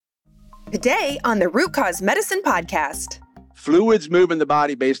Today on the Root Cause Medicine podcast. Fluids move in the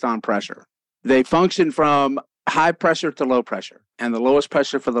body based on pressure. They function from high pressure to low pressure, and the lowest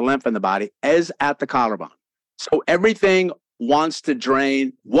pressure for the lymph in the body is at the collarbone. So everything wants to,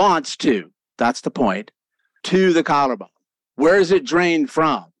 that's the point, to the collarbone. Where is it drained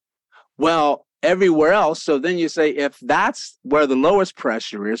from? Well, everywhere else. So then you say, if that's where the lowest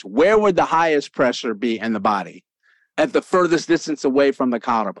pressure is, where would the highest pressure be in the body? At the furthest distance away from the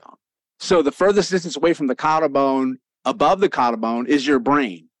collarbone. So the furthest distance away from the collarbone, above the collarbone, is your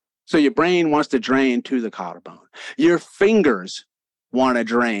brain. So your brain wants to drain to the collarbone. Your fingers want to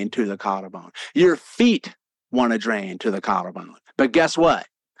drain to the collarbone. Your feet want to drain to the collarbone. But guess what?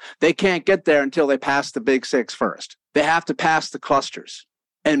 They can't get there until they pass the big six first. They have to pass the clusters.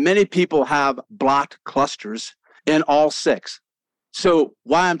 And many people have blocked clusters in all six. So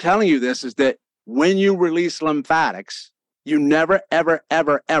why I'm telling you this is that when you release lymphatics, you never, ever,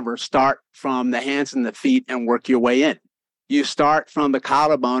 ever, ever start from the hands and the feet and work your way in. You start from the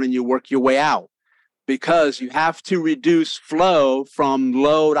collarbone and you work your way out because you have to reduce flow from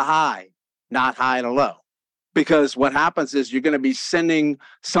low to high, not high to low. Because what happens is you're going to be sending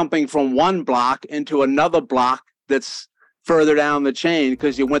something from one block into another block that's further down the chain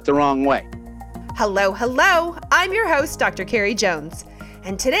because you went the wrong way. Hello. I'm your host, Dr. Carrie Jones.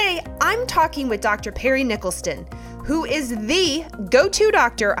 And today I'm talking with Dr. Perry Nickelston, who is the go-to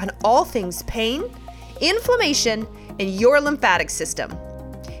doctor on all things pain, inflammation, and your lymphatic system.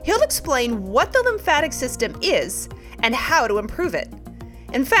 He'll explain what the lymphatic system is and how to improve it.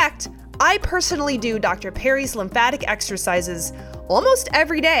 In fact, I personally do Dr. Perry's lymphatic exercises almost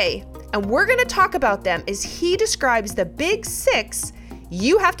every day, and we're going to talk about them as he describes the big six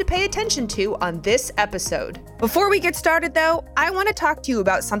you have to pay attention to on this episode. Before we get started, though, I want to talk to you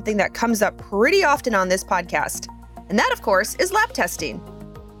about something that comes up pretty often on this podcast. And that, of course, is lab testing.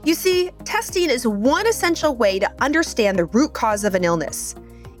 You see, testing is one essential way to understand the root cause of an illness.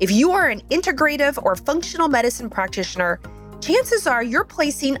 If you are an integrative or functional medicine practitioner, chances are you're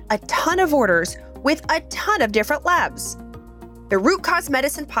placing a ton of orders with a ton of different labs. The Root Cause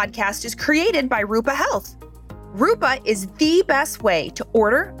Medicine podcast is created by Rupa Health. Rupa is the best way to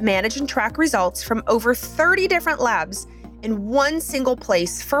order, manage, and track results from over 30 different labs in one single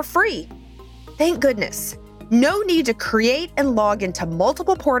place for free. Thank goodness. No need to create and log into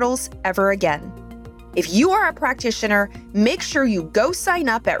multiple portals ever again. If you are a practitioner, make sure you go sign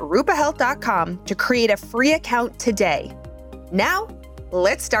up at rupahealth.com to create a free account today. Now,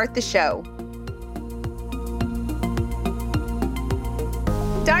 let's start the show.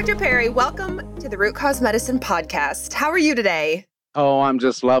 Dr. Perry, welcome to the Root Cause Medicine podcast. How are you today? Oh, I'm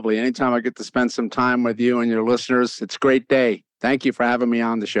just lovely. Anytime I get to spend some time with you and your listeners, it's a great day. Thank you for having me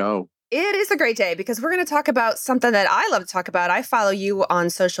on the show. It is a great day because we're going to talk about something that I love to talk about. I follow you on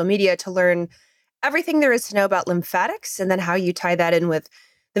social media to learn everything there is to know about lymphatics and then how you tie that in with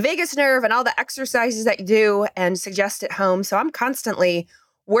the vagus nerve and all the exercises that you do and suggest at home. So I'm constantly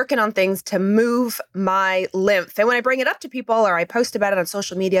working on things to move my lymph. And when I bring it up to people or I post about it on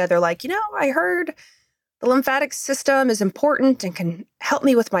social media, they're like, I heard the lymphatic system is important and can help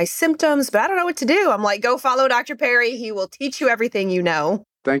me with my symptoms, but I don't know what to do. I'm like, go follow Dr. Perry. He will teach you everything you know.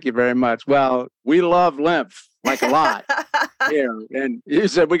 Thank you very much. Well, we love lymph like a lot here. And you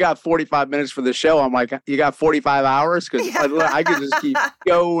said we got 45 minutes for the show. I'm like, you got 45 hours? Because I could just keep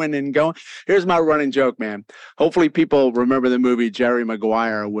going and going. Here's my running joke, man. Hopefully people remember the movie Jerry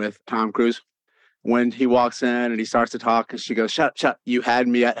Maguire with Tom Cruise. When he walks in and he starts to talk and she goes, shut, you had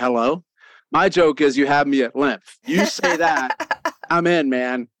me at hello. My joke is you have me at lymph. You say that, I'm in,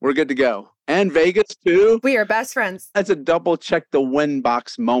 man. We're good to go. And Vegas, too. We are best friends. That's a double check the win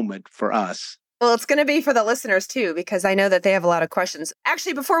box moment for us. Well, it's going to be for the listeners, too, because I know that they have a lot of questions.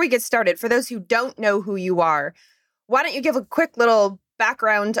 Actually, before we get started, for those who don't know who you are, why don't you give a quick little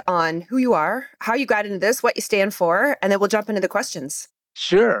background on who you are, how you got into this, what you stand for, and then we'll jump into the questions.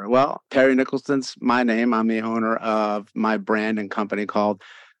 Sure. Well, Perry Nickelston's my name. I'm the owner of my brand and company called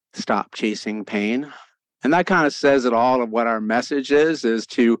Stop Chasing Pain. And that kind of says it all of what our message is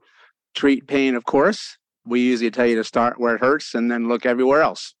to treat pain, of course. We usually tell you to start where it hurts and then look everywhere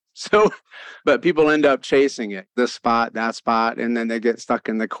else. So, but people end up chasing it, this spot, that spot, and then they get stuck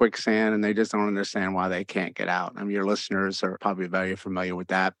in the quicksand and they just don't understand why they can't get out. I mean, your listeners are probably very familiar with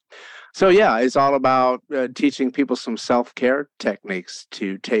that. So yeah, it's all about teaching people some self-care techniques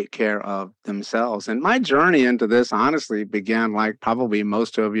to take care of themselves. And my journey into this honestly began like probably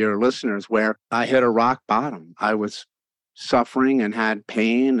most of your listeners, where I hit a rock bottom. I was suffering and had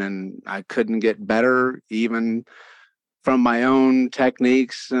pain and I couldn't get better even from my own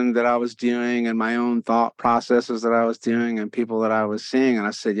techniques and that I was doing and my own thought processes that I was doing and people that I was seeing. And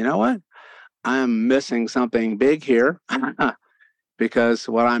I said, you know what? I'm missing something big here because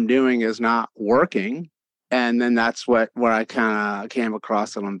what I'm doing is not working. And then that's where I kind of came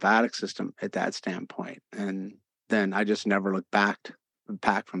across the lymphatic system at that standpoint. And then I just never looked back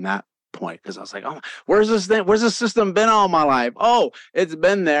from that point because I was like, oh, where's this thing? Where's this system been all my life? Oh, it's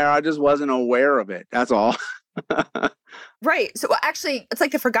been there. I just wasn't aware of it. That's all. Right. So actually, it's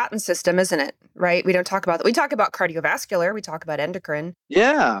like the forgotten system, isn't it? Right. We don't talk about that. We talk about cardiovascular. We talk about endocrine.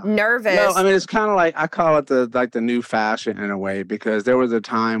 Yeah. Nervous. No, I mean, it's kind of like, I call it the new fascia in a way, because there was a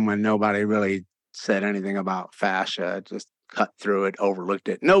time when nobody really said anything about fascia, just cut through it, overlooked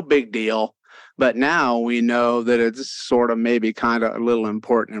it. No big deal. But now we know that it's sort of maybe kind of a little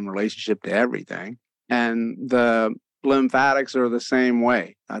important in relationship to everything. And the lymphatics are the same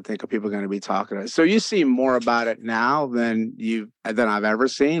way. I think people are going to be talking about it. So you see more about it now than I've ever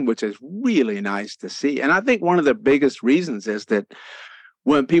seen, which is really nice to see. And I think one of the biggest reasons is that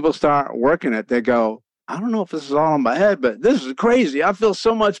when people start working it, they go, I don't know if this is all in my head, but this is crazy. I feel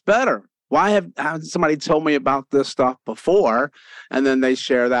so much better. Why haven't somebody told me about this stuff before? And then they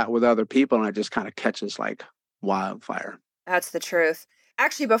share that with other people, and it just kind of catches like wildfire. That's the truth.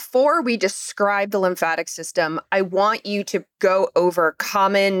 Actually, before we describe the lymphatic system, I want you to go over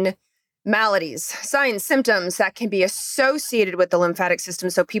common maladies, signs, symptoms that can be associated with the lymphatic system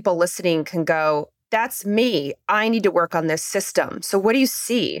so people listening can go, that's me. I need to work on this system. So what do you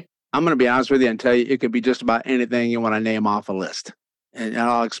see? I'm going to be honest with you and tell you it could be just about anything you want to name off a list. And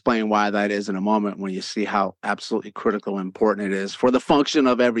I'll explain why that is in a moment when you see how absolutely critical and important it is for the function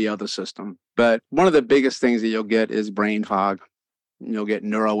of every other system. But one of the biggest things that you'll get is brain fog. You'll get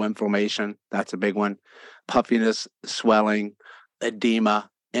neuroinflammation. That's a big one. Puffiness, swelling, edema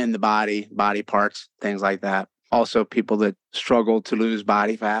in the body parts, things like that. Also, people that struggle to lose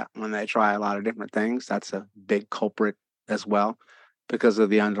body fat when they try a lot of different things. That's a big culprit as well because of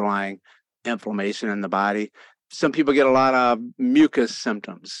the underlying inflammation in the body. Some people get a lot of mucus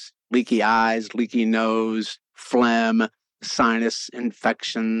symptoms, leaky eyes, leaky nose, phlegm, sinus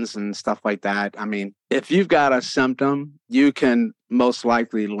infections and stuff like that. I mean, if you've got a symptom, you can most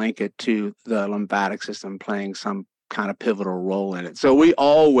likely link it to the lymphatic system playing some kind of pivotal role in it. So we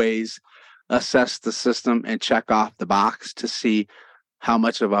always assess the system and check off the box to see how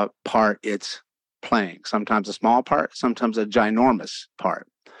much of a part it's playing. Sometimes a small part, sometimes a ginormous part.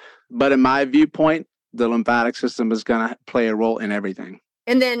 But in my viewpoint, the lymphatic system is going to play a role in everything.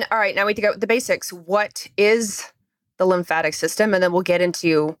 And then, all right, now we have to go with the basics. What is the lymphatic system? And then we'll get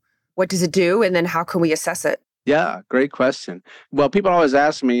into what does it do? And then how can we assess it? Yeah, great question. Well, people always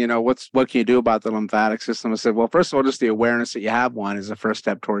ask me, what can you do about the lymphatic system? I said, well, first of all, just the awareness that you have one is the first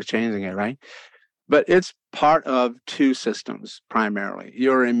step towards changing it, right? But it's part of two systems primarily.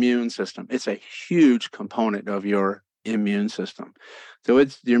 Your immune system. It's a huge component of your immune system. So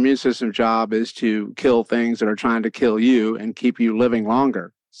your immune system's job is to kill things that are trying to kill you and keep you living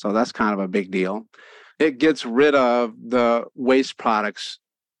longer. So that's kind of a big deal. It gets rid of the waste products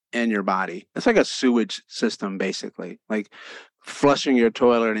in your body. It's like a sewage system, basically. Like flushing your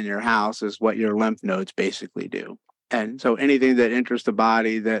toilet in your house is what your lymph nodes basically do. And so anything that enters the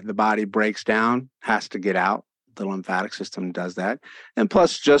body that the body breaks down has to get out. The lymphatic system does that. And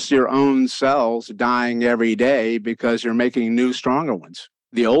plus just your own cells dying every day because you're making new, stronger ones.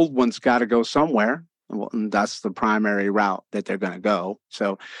 The old ones got to go somewhere. Well, and that's the primary route that they're going to go.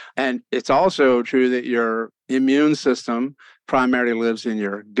 So, and it's also true that your immune system primarily lives in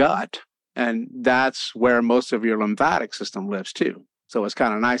your gut. And that's where most of your lymphatic system lives too. So it's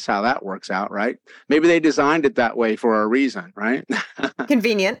kind of nice how that works out, right? Maybe they designed it that way for a reason, right?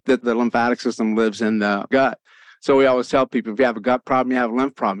 Convenient. That the lymphatic system lives in the gut. So we always tell people, if you have a gut problem, you have a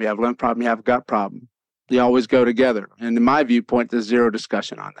lymph problem. You have a lymph problem, you have a gut problem. They always go together. And in my viewpoint, there's zero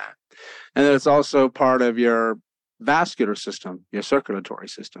discussion on that. And then it's also part of your vascular system, your circulatory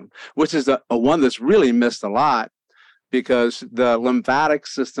system, which is a one that's really missed a lot because the lymphatic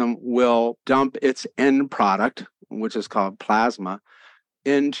system will dump its end product, which is called plasma,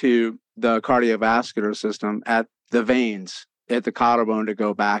 into the cardiovascular system at the veins, at the collarbone to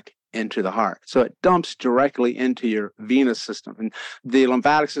go back into the heart. So it dumps directly into your venous system. And the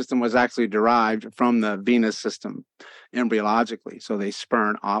lymphatic system was actually derived from the venous system embryologically. So they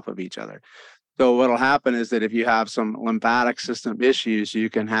spurn off of each other. So what'll happen is that if you have some lymphatic system issues, you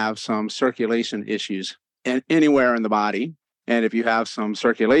can have some circulation issues anywhere in the body. And if you have some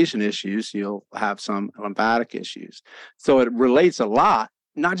circulation issues, you'll have some lymphatic issues. So it relates a lot,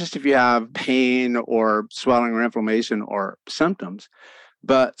 not just if you have pain or swelling or inflammation or symptoms,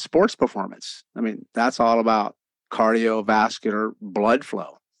 but sports performance. I mean, that's all about cardiovascular blood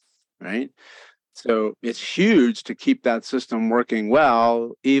flow, right? So it's huge to keep that system working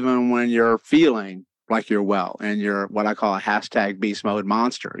well, even when you're feeling like you're well and you're what I call a hashtag beast mode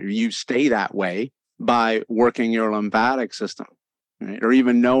monster. You stay that way by working your lymphatic system, right? Or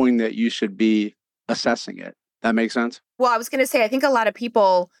even knowing that you should be assessing it. That makes sense? Well, I was going to say, I think a lot of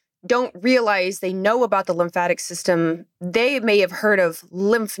people don't realize they know about the lymphatic system. They may have heard of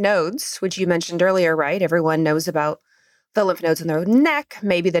lymph nodes, which you mentioned earlier, right? Everyone knows about the lymph nodes in their neck,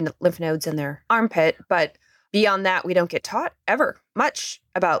 maybe the lymph nodes in their armpit. But beyond that, we don't get taught ever much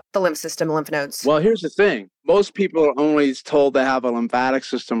about the lymph system, lymph nodes. Well, here's the thing. Most people are only told they have a lymphatic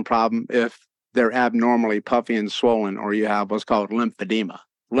system problem if they're abnormally puffy and swollen, or you have what's called lymphedema.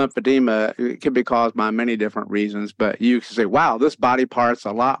 Lymphedema, it can be caused by many different reasons, but you can say, wow, this body part's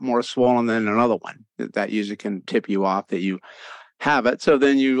a lot more swollen than another one. That usually can tip you off that you have it. So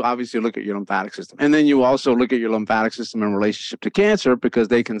then you obviously look at your lymphatic system. And then you also look at your lymphatic system in relationship to cancer, because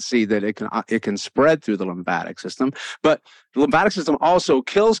they can see that it can spread through the lymphatic system. But the lymphatic system also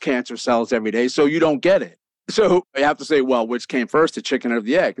kills cancer cells every day, so you don't get it. So you have to say, well, which came first, the chicken or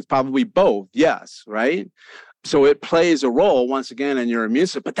the egg? It's probably both, yes, right? So it plays a role, once again, in your immune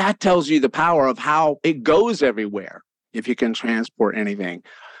system. But that tells you the power of how it goes everywhere if you can transport anything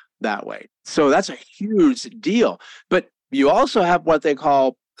that way. So that's a huge deal. But you also have what they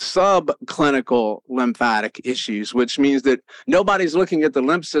call subclinical lymphatic issues, which means that nobody's looking at the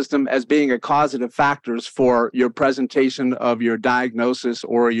lymph system as being a causative factors for your presentation of your diagnosis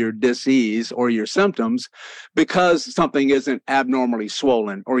or your disease or your symptoms, because something isn't abnormally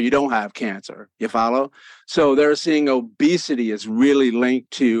swollen or you don't have cancer. You follow? So they're seeing obesity is really linked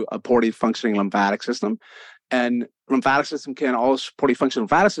to a poorly functioning lymphatic system. And lymphatic system can also, poorly functioning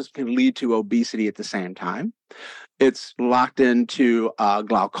lymphatic system can lead to obesity at the same time. It's locked into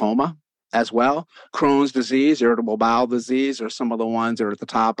glaucoma as well. Crohn's disease, irritable bowel disease are some of the ones that are at the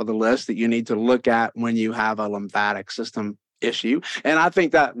top of the list that you need to look at when you have a lymphatic system issue. And I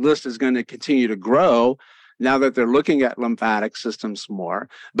think that list is going to continue to grow now that they're looking at lymphatic systems more,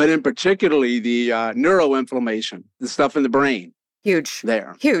 but in particularly the neuroinflammation, the stuff in the brain. Huge.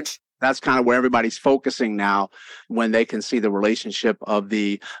 There. Huge. That's kind of where everybody's focusing now when they can see the relationship of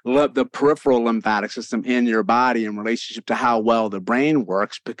the peripheral lymphatic system in your body in relationship to how well the brain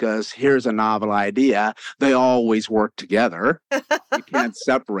works, because here's a novel idea. They always work together. You can't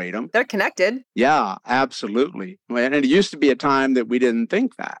separate them. They're connected. Yeah, absolutely. And it used to be a time that we didn't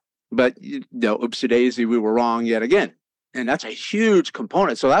think that. But, oopsie daisy, we were wrong yet again. And that's a huge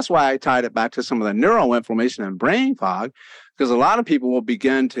component. So that's why I tied it back to some of the neuroinflammation and brain fog, because a lot of people will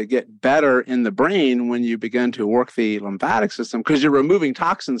begin to get better in the brain when you begin to work the lymphatic system, because you're removing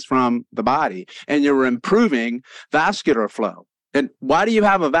toxins from the body and you're improving vascular flow. And why do you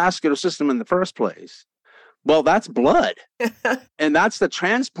have a vascular system in the first place? Well, that's blood. And that's the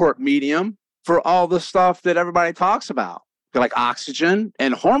transport medium for all the stuff that everybody talks about, like oxygen,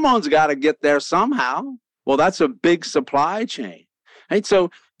 and hormones got to get there somehow. Well, that's a big supply chain, right?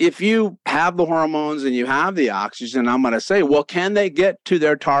 So if you have the hormones and you have the oxygen, I'm going to say, well, can they get to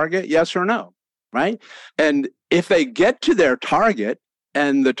their target? Yes or no, right? And if they get to their target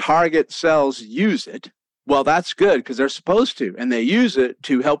and the target cells use it, well, that's good, because they're supposed to. And they use it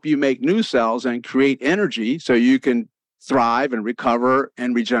to help you make new cells and create energy so you can thrive and recover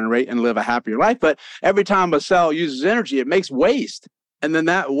and regenerate and live a happier life. But every time a cell uses energy, it makes waste. And then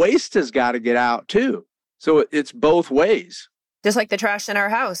that waste has got to get out too. So it's both ways. Just like the trash in our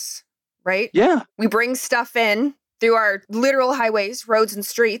house, right? Yeah. We bring stuff in through our literal highways, roads, and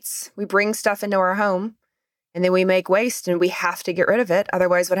streets. We bring stuff into our home, and then we make waste, and we have to get rid of it.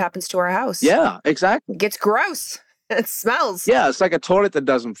 Otherwise, what happens to our house? Yeah, exactly. It gets gross. It smells. Yeah, it's like a toilet that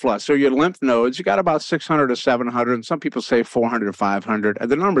doesn't flush. So your lymph nodes, you got about 600 to 700, and some people say 400 to 500.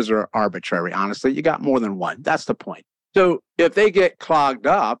 And the numbers are arbitrary, honestly. You got more than one. That's the point. So if they get clogged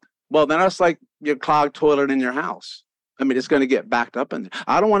up, well, then that's like your clogged toilet in your house. I mean, it's going to get backed up in there.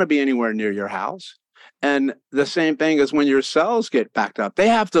 I don't want to be anywhere near your house. And the same thing as when your cells get backed up. They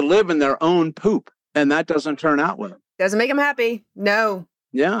have to live in their own poop, and that doesn't turn out well. Doesn't make them happy. No.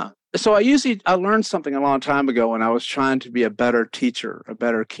 Yeah. So I learned something a long time ago when I was trying to be a better teacher, a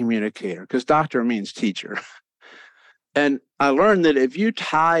better communicator, because doctor means teacher. And I learned that if you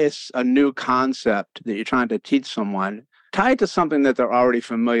tie a new concept that you're trying to teach someone, tie it to something that they're already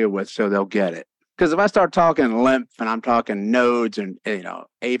familiar with so they'll get it. Because if I start talking lymph and I'm talking nodes and, afferent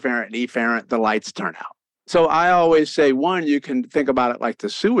and efferent, the lights turn out. So I always say, one, you can think about it like the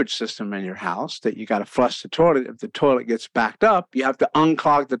sewage system in your house, that you got to flush the toilet. If the toilet gets backed up, you have to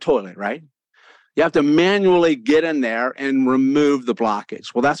unclog the toilet, right? You have to manually get in there and remove the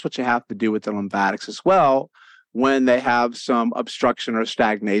blockage. Well, that's what you have to do with the lymphatics as well when they have some obstruction or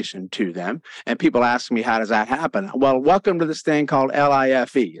stagnation to them. And people ask me, how does that happen? Well, welcome to this thing called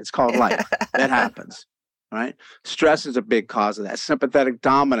LIFE. It's called life. It happens, right? Stress is a big cause of that. Sympathetic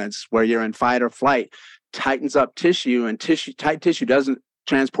dominance, where you're in fight or flight, tightens up tissue, and tight tissue doesn't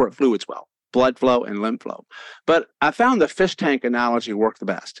transport fluids well, blood flow and lymph flow. But I found the fish tank analogy worked the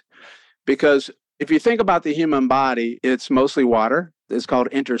best, because if you think about the human body, it's mostly water. It's called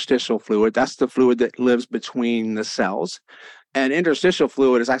interstitial fluid. That's the fluid that lives between the cells. And interstitial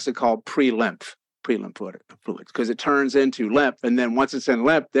fluid is actually called prelymph fluid, because it turns into lymph. And then once it's in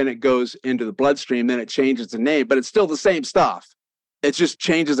lymph, then it goes into the bloodstream, then it changes the name, but it's still the same stuff. It just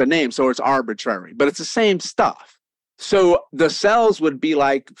changes the name, so it's arbitrary, but it's the same stuff. So the cells would be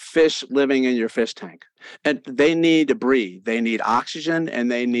like fish living in your fish tank, and they need to breathe. They need oxygen,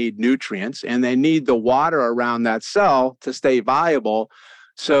 and they need nutrients, and they need the water around that cell to stay viable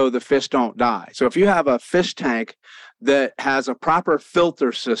so the fish don't die. So if you have a fish tank that has a proper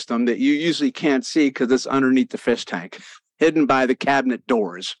filter system that you usually can't see because it's underneath the fish tank, hidden by the cabinet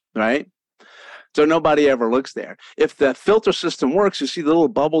doors, right? So nobody ever looks there. If the filter system works, you see the little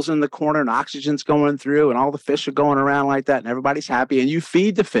bubbles in the corner and oxygen's going through and all the fish are going around like that and everybody's happy, and you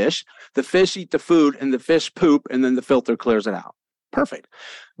feed the fish eat the food, and the fish poop, and then the filter clears it out. Perfect.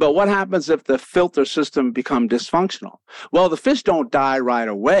 But what happens if the filter system becomes dysfunctional? Well, the fish don't die right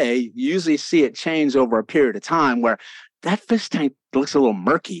away. You usually see it change over a period of time where that fish tank looks a little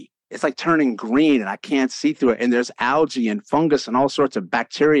murky. It's like turning green and I can't see through it. And there's algae and fungus and all sorts of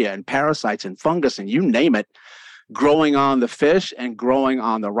bacteria and parasites and fungus and you name it, growing on the fish and growing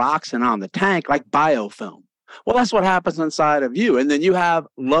on the rocks and on the tank like biofilm. Well, that's what happens inside of you. And then you have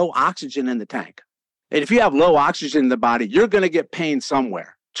low oxygen in the tank. And if you have low oxygen in the body, you're going to get pain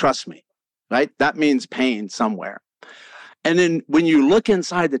somewhere. Trust me, right? That means pain somewhere. And then when you look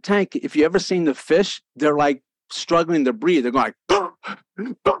inside the tank, if you ever seen the fish, they're like struggling to breathe. They're going like,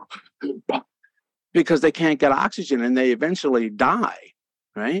 because they can't get oxygen and they eventually die,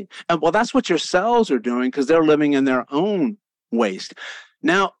 right? And well, that's what your cells are doing because they're living in their own waste.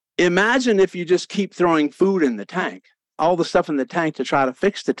 Now, imagine if you just keep throwing food in the tank, all the stuff in the tank to try to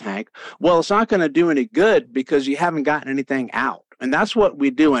fix the tank. Well, it's not going to do any good because you haven't gotten anything out. And that's what we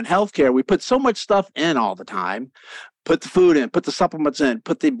do in healthcare. We put so much stuff in all the time. Put the food in, put the supplements in,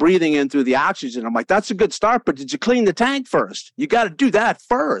 put the breathing in through the oxygen. I'm like, that's a good start, but did you clean the tank first? You got to do that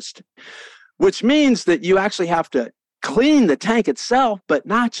first, which means that you actually have to clean the tank itself, but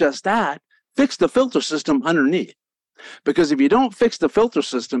not just that, fix the filter system underneath. Because if you don't fix the filter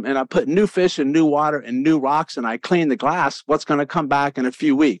system and I put new fish and new water and new rocks and I clean the glass, what's going to come back in a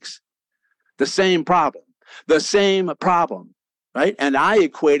few weeks? The same problem. Right? And I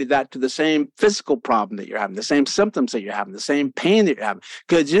equated that to the same physical problem that you're having, the same symptoms that you're having, the same pain that you're having,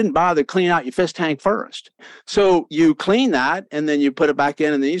 because you didn't bother cleaning out your fish tank first. So you clean that and then you put it back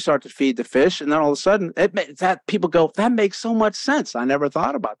in and then you start to feed the fish. And then all of a sudden people go, that makes so much sense. I never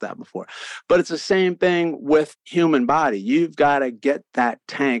thought about that before. But it's the same thing with human body. You've got to get that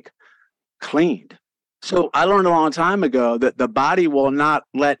tank cleaned. So I learned a long time ago that the body will not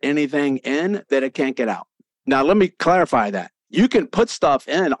let anything in that it can't get out. Now, let me clarify that. You can put stuff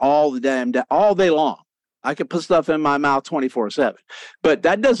in all day long. I can put stuff in my mouth 24/7, but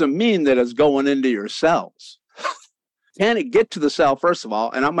that doesn't mean that it's going into your cells. Can it get to the cell, first of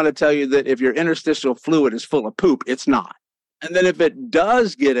all? And I'm going to tell you that if your interstitial fluid is full of poop, it's not. And then if it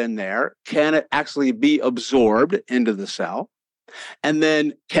does get in there, can it actually be absorbed into the cell? And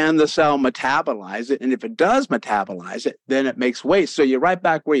then can the cell metabolize it? And if it does metabolize it, then it makes waste. So you're right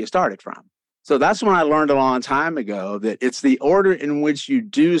back where you started from. So that's when I learned a long time ago that it's the order in which you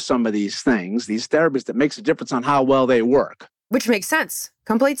do some of these things, these therapies, that makes a difference on how well they work. Which makes sense.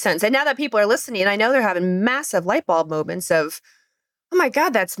 Complete sense. And now that people are listening, I know they're having massive light bulb moments of, oh my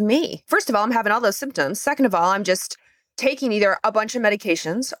God, that's me. First of all, I'm having all those symptoms. Second of all, I'm just taking either a bunch of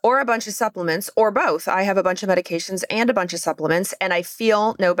medications or a bunch of supplements or both. I have a bunch of medications and a bunch of supplements and I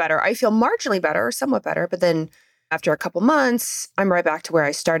feel no better. I feel marginally better or somewhat better, but then after a couple months, I'm right back to where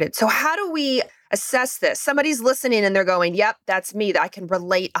I started. So how do we assess this? Somebody's listening and they're going, yep, that's me. I can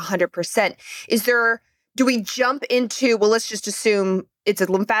relate 100%. Do we jump into, well, let's just assume it's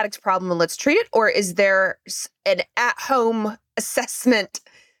a lymphatics problem and let's treat it? Or is there an at-home assessment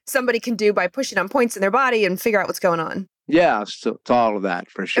somebody can do by pushing on points in their body and figure out what's going on? Yeah, it's all of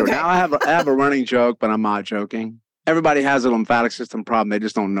that for sure. Okay. Now I have a running joke, but I'm not joking. Everybody has a lymphatic system problem. They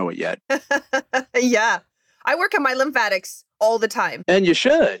just don't know it yet. Yeah. I work on my lymphatics all the time. And you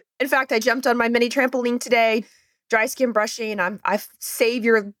should. In fact, I jumped on my mini trampoline today, dry skin brushing. I save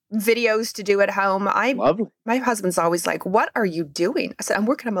your videos to do at home. Lovely. My husband's always like, what are you doing? I said, I'm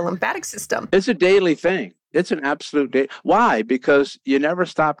working on my lymphatic system. It's a daily thing. It's an absolute Why? Because you never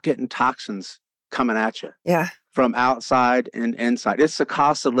stop getting toxins coming at you Yeah. from outside and inside. It's the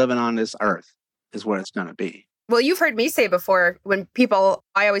cost of living on this earth is what it's going to be. Well, you've heard me say before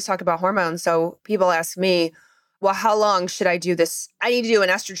I always talk about hormones. So people ask me, well, how long should I do this? I need to do an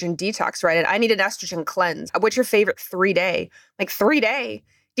estrogen detox, right? And I need an estrogen cleanse. What's your favorite 3-day? Like 3-day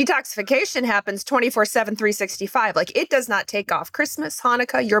detoxification happens 24/7, 365. Like it does not take off. Christmas,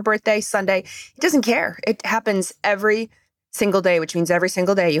 Hanukkah, your birthday, Sunday. It doesn't care. It happens every single day, which means every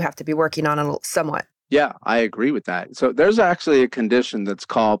single day you have to be working on it somewhat. Yeah, I agree with that. So there's actually a condition that's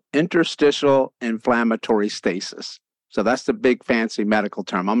called interstitial inflammatory stasis. So that's the big fancy medical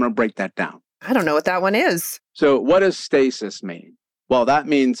term. I'm going to break that down. I don't know what that one is. So what does stasis mean? Well, that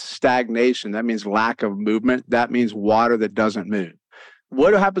means stagnation. That means lack of movement. That means water that doesn't move.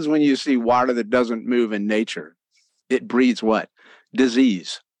 What happens when you see water that doesn't move in nature? It breeds what?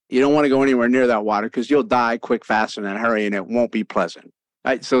 Disease. You don't want to go anywhere near that water because you'll die quick, fast, and in a hurry, and it won't be pleasant.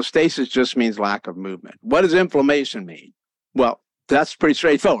 Right? So stasis just means lack of movement. What does inflammation mean? Well, that's pretty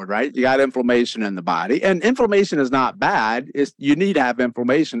straightforward, right? You got inflammation in the body, and inflammation is not bad. You need to have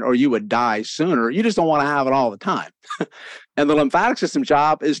inflammation or you would die sooner. You just don't want to have it all the time. And the lymphatic system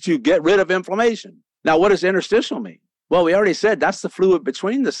job is to get rid of inflammation. Now, what does interstitial mean? Well, we already said that's the fluid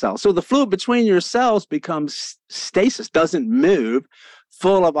between the cells. So the fluid between your cells becomes stasis, doesn't move,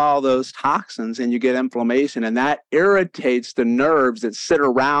 full of all those toxins, and you get inflammation, and that irritates the nerves that sit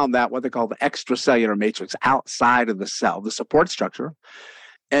around that, what they call the extracellular matrix, outside of the cell, the support structure,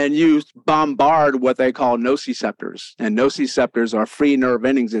 and you bombard what they call nociceptors. And nociceptors are free nerve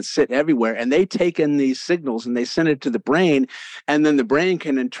endings that sit everywhere, and they take in these signals and they send it to the brain, and then the brain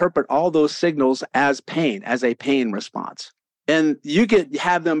can interpret all those signals as pain, as a pain response. And you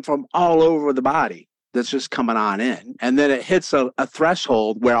have them from all over the body. That's just coming on in. And then it hits a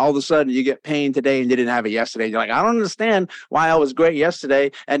threshold where all of a sudden you get pain today and you didn't have it yesterday. You're like, I don't understand why I was great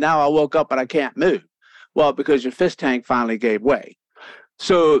yesterday and now I woke up and I can't move. Well, because your fist tank finally gave way.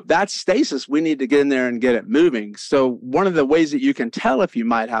 So that's stasis. We need to get in there and get it moving. So one of the ways that you can tell if you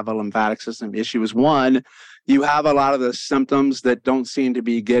might have a lymphatic system issue is, one, you have a lot of the symptoms that don't seem to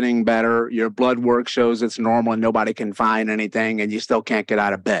be getting better. Your blood work shows it's normal and nobody can find anything and you still can't get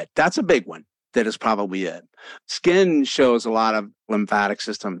out of bed. That's a big one. That is probably it. Skin shows a lot of lymphatic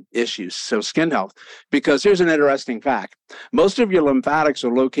system issues. So skin health, because here's an interesting fact. Most of your lymphatics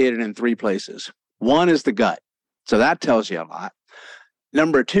are located in 3 places. One is the gut. So that tells you a lot.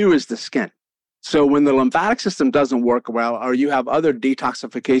 Number 2 is the skin. So when the lymphatic system doesn't work well, or you have other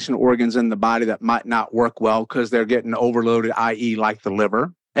detoxification organs in the body that might not work well because they're getting overloaded, i.e. like the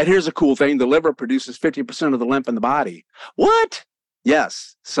liver. And here's a cool thing. The liver produces 50% of the lymph in the body. What?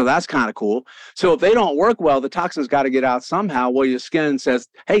 Yes. So that's kind of cool. So if they don't work well, the toxins got to get out somehow. Well, your skin says,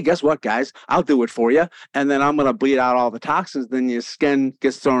 hey, guess what, guys? I'll do it for you. And then I'm going to bleed out all the toxins. Then your skin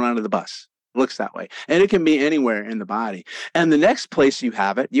gets thrown under the bus. It looks that way. And it can be anywhere in the body. And the next place you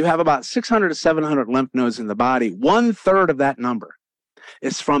have it, you have about 600 to 700 lymph nodes in the body. 1/3 of that number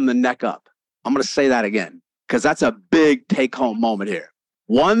is from the neck up. I'm going to say that again, because that's a big take-home moment here.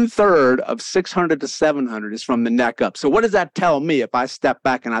 1/3 of 600 to 700 is from the neck up. So what does that tell me if I step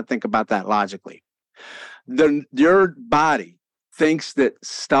back and I think about that logically? Your body thinks that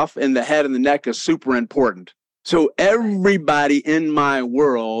stuff in the head and the neck is super important. So everybody in my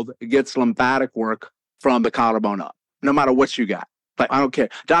world gets lymphatic work from the collarbone up, no matter what you got. Like, I don't care.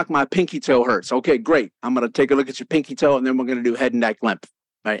 Doc, my pinky toe hurts. Okay, great. I'm going to take a look at your pinky toe, and then we're going to do head and neck lymph,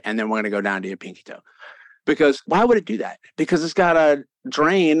 right? And then we're going to go down to your pinky toe. Because why would it do that? Because it's got to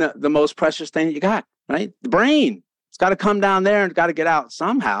drain the most precious thing you got, right? The brain. It's got to come down there and got to get out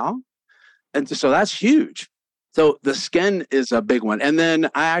somehow. And so that's huge. So the skin is a big one. And then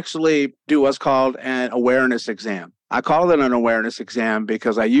I actually do what's called an awareness exam. I call it an awareness exam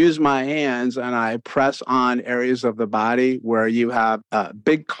because I use my hands and I press on areas of the body where you have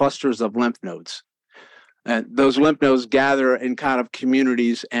big clusters of lymph nodes. And those lymph nodes gather in kind of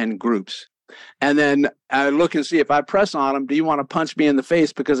communities and groups. And then I look and see if I press on them, do you want to punch me in the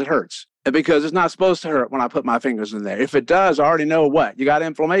face because it hurts? Because it's not supposed to hurt when I put my fingers in there. If it does, I already know what? You got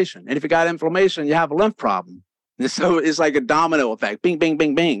inflammation. And if you got inflammation, you have a lymph problem. And so it's like a domino effect. Bing, bing,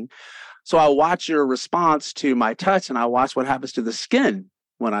 bing, bing. So I watch your response to my touch and I watch what happens to the skin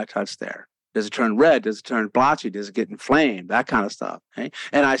when I touch there. Does it turn red? Does it turn blotchy? Does it get inflamed? That kind of stuff. Okay?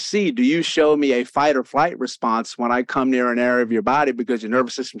 And I see, do you show me a fight or flight response when I come near an area of your body because your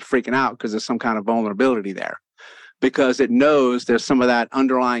nervous system's freaking out because there's some kind of vulnerability there? Because it knows there's some of that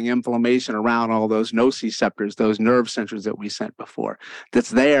underlying inflammation around all those nociceptors, those nerve centers that we sent before, that's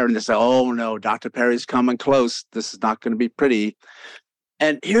there. And they say, oh no, Dr. Perry's coming close. This is not going to be pretty.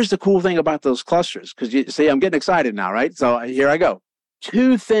 And here's the cool thing about those clusters, because you see, I'm getting excited now, right? So here I go.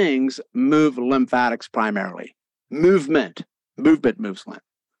 Two things move lymphatics primarily. Movement moves lymph.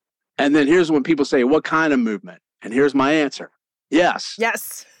 And then here's when people say, what kind of movement? And here's my answer. Yes.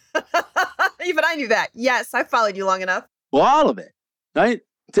 Yes. Even I knew that. Yes, I followed you long enough. Well, all of it, right?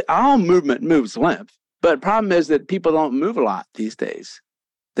 All movement moves lymph. But the problem is that people don't move a lot these days.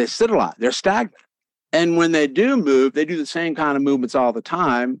 They sit a lot. They're stagnant. And when they do move, they do the same kind of movements all the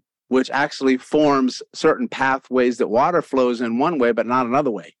time, which actually forms certain pathways that water flows in one way, but not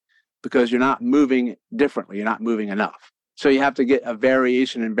another way, because you're not moving differently. You're not moving enough. So you have to get a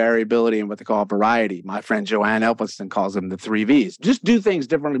variation and variability in what they call variety. My friend Joanne Elphinston calls them the 3 Vs. Just do things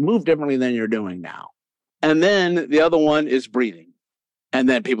differently, move differently than you're doing now. And then the other one is breathing. And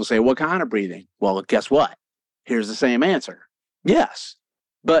then people say, what kind of breathing? Well, guess what? Here's the same answer. Yes.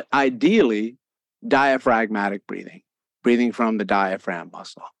 But ideally, diaphragmatic breathing, breathing from the diaphragm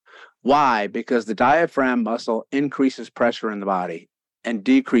muscle. Why? Because the diaphragm muscle increases pressure in the body and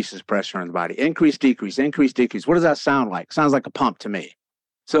decreases pressure in the body. Increase, decrease, increase, decrease. What does that sound like? Sounds like a pump to me.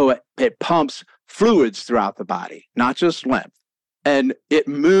 So it pumps fluids throughout the body, not just lymph. And it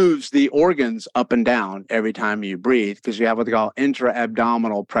moves the organs up and down every time you breathe because you have what they call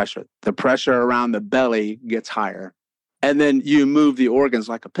intra-abdominal pressure. The pressure around the belly gets higher. And then you move the organs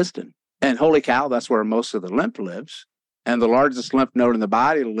like a piston. And holy cow, that's where most of the lymph lives. And the largest lymph node in the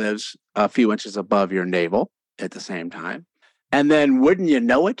body lives a few inches above your navel at the same time. And then wouldn't you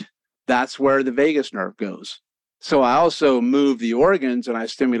know it, that's where the vagus nerve goes. So I also move the organs and I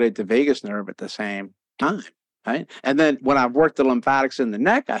stimulate the vagus nerve at the same time. Right? And then when I've worked the lymphatics in the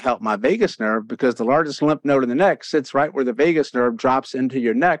neck, I help my vagus nerve because the largest lymph node in the neck sits right where the vagus nerve drops into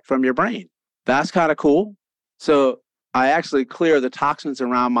your neck from your brain. That's kind of cool. So I actually clear the toxins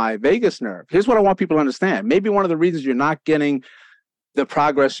around my vagus nerve. Here's what I want people to understand. Maybe one of the reasons you're not getting the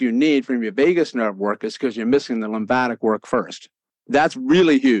progress you need from your vagus nerve work is because you're missing the lymphatic work first. That's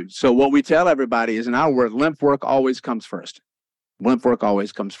really huge. So what we tell everybody is in our work, lymph work always comes first. Lymph work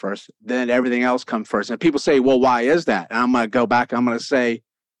always comes first. Then everything else comes first. And people say, well, why is that? And I'm going to go back. I'm going to say,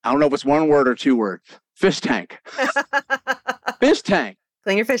 I don't know if it's one word or two words. Fish tank. Fish tank.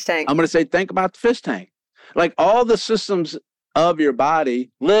 Clean your fish tank. I'm going to say, think about the fish tank. Like all the systems of your body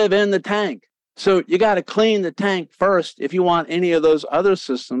live in the tank. So you got to clean the tank first if you want any of those other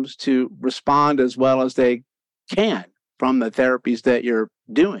systems to respond as well as they can from the therapies that you're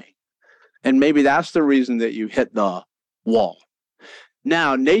doing. And maybe that's the reason that you hit the wall.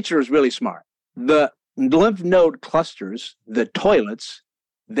 Now, nature is really smart. The lymph node clusters, the toilets,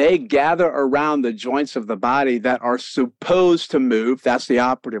 they gather around the joints of the body that are supposed to move. That's the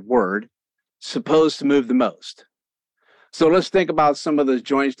operative word, supposed to move the most. So let's think about some of those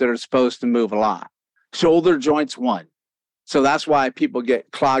joints that are supposed to move a lot. Shoulder joint's one. So that's why people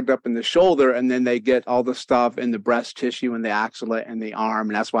get clogged up in the shoulder and then they get all the stuff in the breast tissue and the axilla and the arm.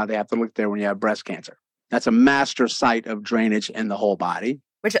 And that's why they have to look there when you have breast cancer. That's a master site of drainage in the whole body.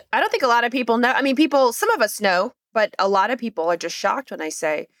 Which I don't think a lot of people know. I mean, some of us know, but a lot of people are just shocked when I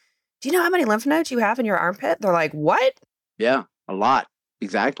say, do you know how many lymph nodes you have in your armpit? They're like, what? Yeah, a lot.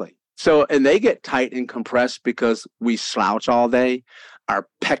 Exactly. So, and they get tight and compressed because we slouch all day. Our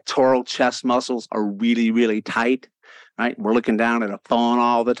pectoral chest muscles are really, really tight. Right? We're looking down at a phone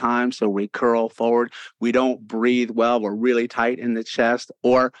all the time, so we curl forward. We don't breathe well. We're really tight in the chest,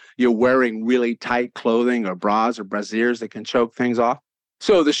 or you're wearing really tight clothing or bras or brasiers that can choke things off.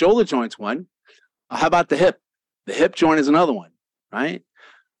 So the shoulder joint's one. How about the hip? The hip joint is another one, right?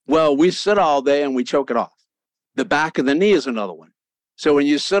 Well, we sit all day and we choke it off. The back of the knee is another one. So when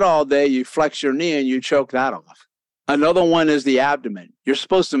you sit all day, you flex your knee and you choke that off. Another one is the abdomen. You're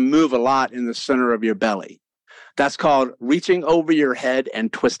supposed to move a lot in the center of your belly. That's called reaching over your head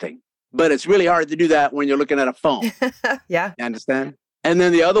and twisting. But it's really hard to do that when you're looking at a phone. Yeah. You understand? And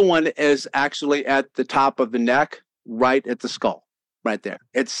then the other one is actually at the top of the neck, right at the skull, right there.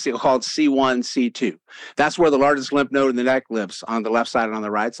 It's called C1, C2. That's where the largest lymph node in the neck lives, on the left side and on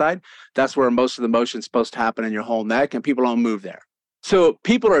the right side. That's where most of the motion is supposed to happen in your whole neck, and people don't move there. So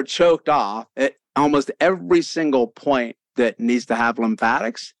people are choked off at almost every single point that needs to have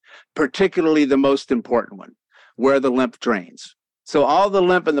lymphatics, particularly the most important one, where the lymph drains. So all the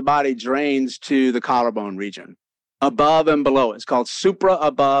lymph in the body drains to the collarbone region, above and below. It's called supra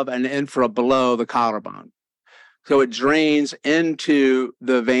above and infra below the collarbone. So it drains into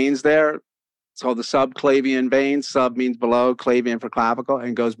the veins there. It's called the subclavian veins. Sub means below, clavian for clavicle,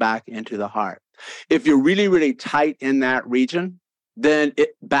 and goes back into the heart. If you're really, really tight in that region, then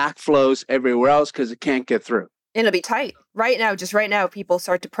it backflows everywhere else because it can't get through. And it'll be tight. Right now, people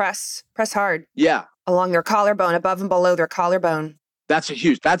start to press hard. Yeah. Along their collarbone, above and below their collarbone. That's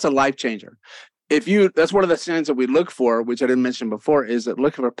a life changer. That's one of the signs that we look for, which I didn't mention before, is that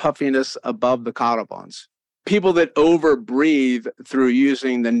look for puffiness above the collarbones. People that overbreathe through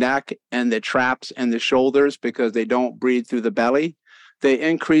using the neck and the traps and the shoulders because they don't breathe through the belly, they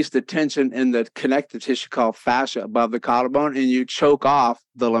increase the tension in the connective tissue called fascia above the collarbone, and you choke off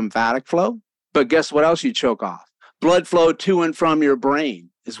the lymphatic flow. But guess what else you choke off? Blood flow to and from your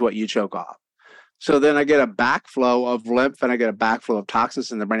brain is what you choke off. So then I get a backflow of lymph and I get a backflow of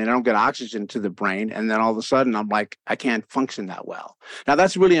toxins in the brain, and I don't get oxygen to the brain. And then all of a sudden I'm like, I can't function that well. Now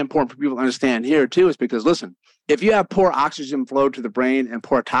that's really important for people to understand here too, is because listen, if you have poor oxygen flow to the brain and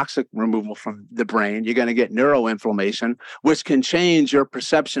poor toxic removal from the brain, you're going to get neuroinflammation, which can change your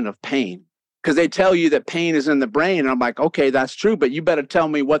perception of pain. Because they tell you that pain is in the brain. And I'm like, okay, that's true, but you better tell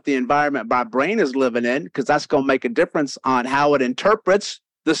me what the environment my brain is living in, because that's going to make a difference on how it interprets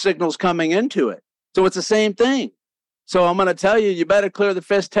the signals coming into it. So it's the same thing. So I'm going to tell you, you better clear the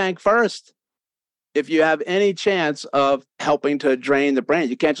fish tank first if you have any chance of helping to drain the brain.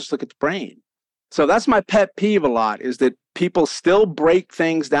 You can't just look at the brain. So that's my pet peeve a lot, is that people still break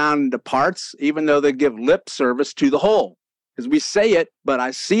things down into parts, even though they give lip service to the whole. Because we say it, but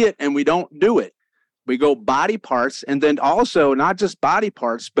I see it and we don't do it. We go body parts, and then also not just body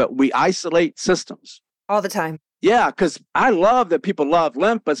parts, but we isolate systems. All the time. Yeah, because I love that people love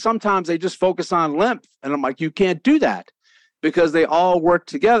lymph, but sometimes they just focus on lymph. And I'm like, you can't do that because they all work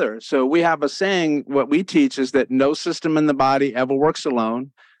together. So we have a saying, what we teach is that no system in the body ever works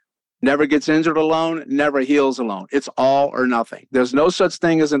alone, never gets injured alone, never heals alone. It's all or nothing. There's no such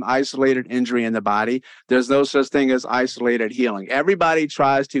thing as an isolated injury in the body. There's no such thing as isolated healing. Everybody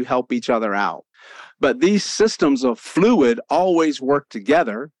tries to help each other out. But these systems of fluid always work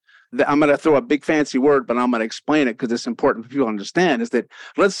together. I'm going to throw a big fancy word, but I'm going to explain it because it's important for people to understand, is that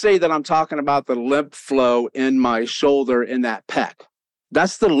let's say that I'm talking about the lymph flow in my shoulder in that pec.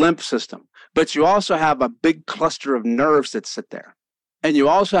 That's the lymph system. But you also have a big cluster of nerves that sit there. And you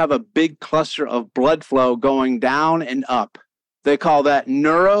also have a big cluster of blood flow going down and up. They call that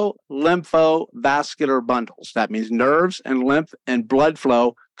neuro-lymphovascular bundles. That means nerves and lymph and blood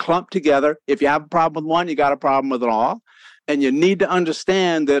flow clumped together. If you have a problem with one, you got a problem with it all. And you need to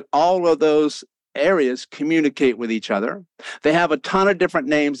understand that all of those areas communicate with each other. They have a ton of different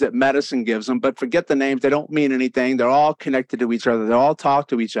names that medicine gives them, but forget the names. They don't mean anything. They're all connected to each other. They all talk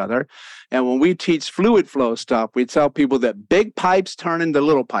to each other. And when we teach fluid flow stuff, we tell people that big pipes turn into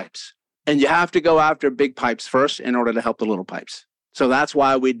little pipes. And you have to go after big pipes first in order to help the little pipes. So that's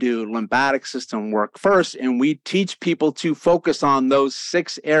why we do lymphatic system work first. And we teach people to focus on those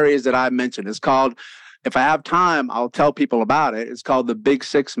 6 areas that I mentioned. It's called, if I have time, I'll tell people about it. It's called the Big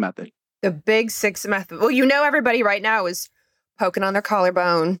 6 method. The Big 6 method. Well, everybody right now is poking on their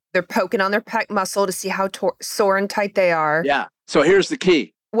collarbone. They're poking on their pec muscle to see how sore and tight they are. Yeah. So here's the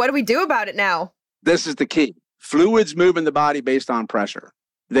key. What do we do about it now? This is the key. Fluids move in the body based on pressure.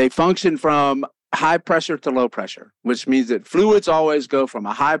 They function from high pressure to low pressure, which means that fluids always go from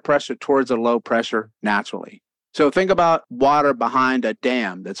a high pressure towards a low pressure naturally. So think about water behind a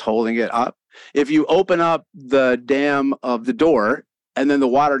dam that's holding it up. If you open up the dam of the door, and then the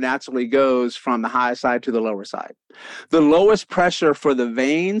water naturally goes from the high side to the lower side. The lowest pressure for the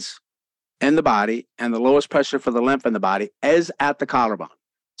veins in the body and the lowest pressure for the lymph in the body is at the collarbone.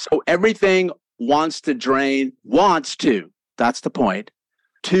 So everything wants to, that's the point,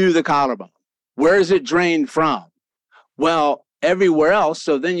 to the collarbone. Where is it drained from? Well, everywhere else.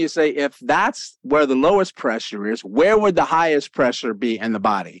 So then you say, if that's where the lowest pressure is, where would the highest pressure be in the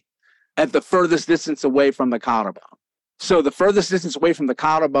body? At the furthest distance away from the collarbone. So the furthest distance away from the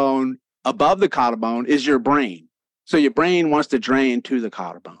collarbone, above the collarbone, is your brain. So your brain wants to drain to the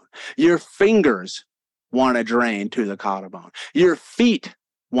collarbone. Your fingers want to drain to the collarbone. Your feet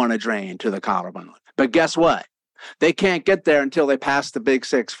want to drain to the collarbone. But guess what? They can't get there until they pass the Big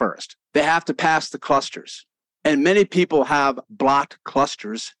 6 first. They have to pass the clusters. And many people have blocked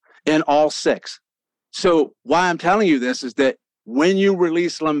clusters in all 6. So why I'm telling you this is that when you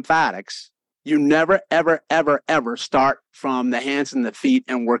release lymphatics, you never, ever, ever, ever start from the hands and the feet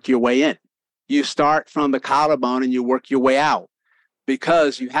and work your way in. You start from the collarbone and you work your way out,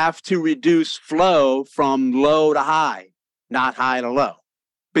 because you have to reduce flow from low to high, not high to low.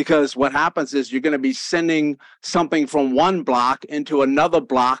 Because what happens is you're going to be sending something from one block into another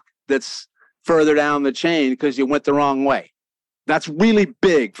block that's further down the chain because you went the wrong way. That's really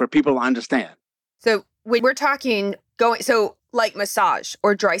big for people to understand. So when we're talking like massage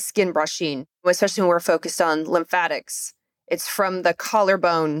or dry skin brushing, especially when we're focused on lymphatics, it's from the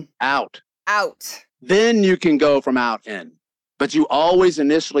collarbone out. Then you can go from out in. But you always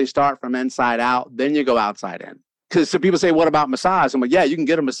initially start from inside out, then you go outside in. Because some people say, what about massage? I'm like, yeah, you can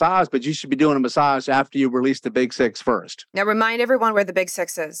get a massage, but you should be doing a massage after you release the big six first. Now remind everyone where the big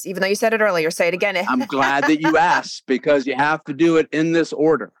six is, even though you said it earlier. Say it again. I'm glad that you asked because you have to do it in this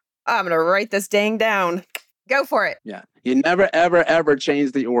order. I'm going to write this dang down. Go for it. Yeah. You never, ever, ever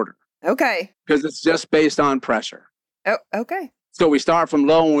change the order. Okay. Because it's just based on pressure. Oh, okay. So we start from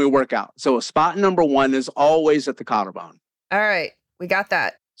low when we work out. So spot number 1 is always at the collarbone. All right. We got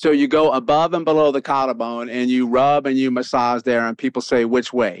that. So you go above and below the collarbone and you rub and you massage there and people say,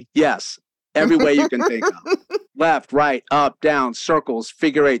 which way? Yes, every way you can think of. Left, right, up, down, circles,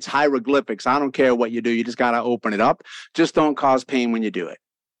 figure eights, hieroglyphics. I don't care what you do. You just got to open it up. Just don't cause pain when you do it.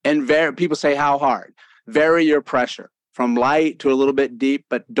 And people say, how hard? Vary your pressure from light to a little bit deep,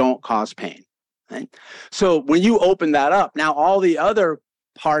 but don't cause pain. Right? So when you open that up, now all the other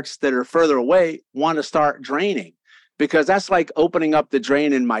parts that are further away want to start draining. Because that's like opening up the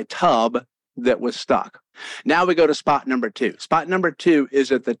drain in my tub that was stuck. Now we go to spot number 2. Spot number 2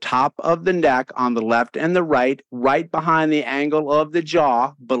 is at the top of the neck on the left and the right behind the angle of the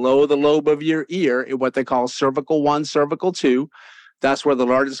jaw, below the lobe of your ear, in what they call cervical 1, cervical 2. That's where the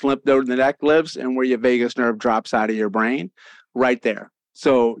largest lymph node in the neck lives and where your vagus nerve drops out of your brain, right there.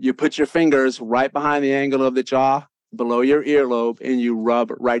 So you put your fingers right behind the angle of the jaw, below your earlobe, and you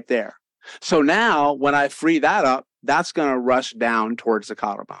rub right there. So now when I free that up, that's going to rush down towards the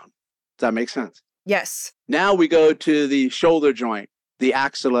collarbone. Does that make sense? Yes. Now we go to the shoulder joint, the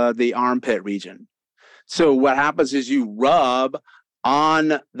axilla, the armpit region. So what happens is you rub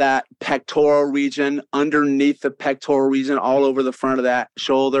on that pectoral region, underneath the pectoral region, all over the front of that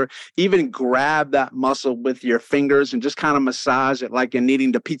shoulder. Even grab that muscle with your fingers and just kind of massage it like you're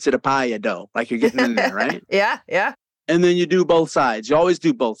kneading the pizza de pie dough, like you're getting in there, right? Yeah. And then you do both sides. You always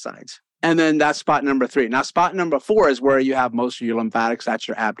do both sides. And then that's spot number 3. Now, spot number 4 is where you have most of your lymphatics. That's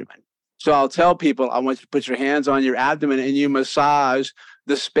your abdomen. So I'll tell people, I want you to put your hands on your abdomen and you massage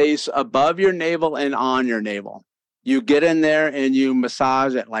the space above your navel and on your navel. You get in there and you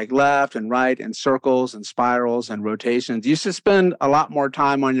massage it like left and right and circles and spirals and rotations. You should spend a lot more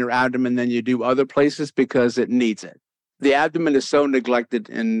time on your abdomen than you do other places because it needs it. The abdomen is so neglected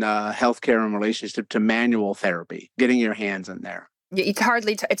in healthcare in relationship to manual therapy, getting your hands in there.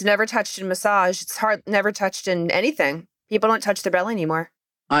 It's never touched in massage. It's never touched in anything. People don't touch their belly anymore.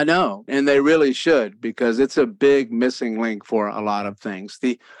 I know, and they really should because it's a big missing link for a lot of things.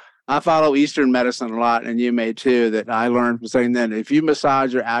 I follow Eastern medicine a lot, and you may too, that I learned from saying that if you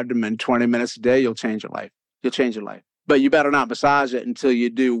massage your abdomen 20 minutes a day, you'll change your life. You'll change your life. But you better not massage it until you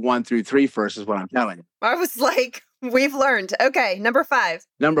do 1 through 3 first is what I'm telling you. I was like, we've learned. Okay, number 5.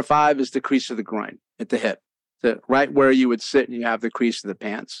 Number 5 is the crease of the groin at the hip. Right where you would sit and you have the crease of the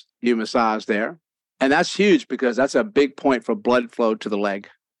pants. You massage there. And that's huge because that's a big point for blood flow to the leg.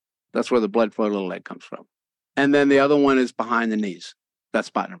 That's where the blood flow to the leg comes from. And then the other one is behind the knees. That's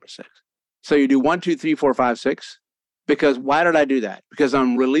spot number 6. So you do 1, 2, 3, 4, 5, 6. Because why did I do that? Because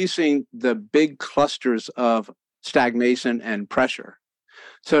I'm releasing the big clusters of stagnation and pressure.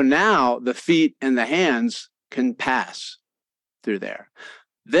 So now the feet and the hands can pass through there.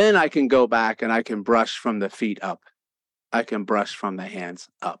 Then I can go back and I can brush from the feet up. I can brush from the hands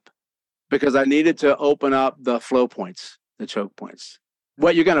up because I needed to open up the flow points, the choke points.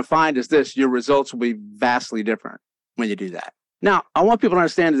 What you're going to find is this, your results will be vastly different when you do that. Now, I want people to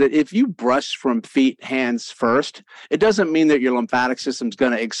understand that if you brush from feet, hands first, it doesn't mean that your lymphatic system is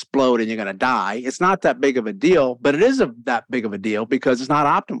going to explode and you're going to die. It's not that big of a deal, but it is that big of a deal because it's not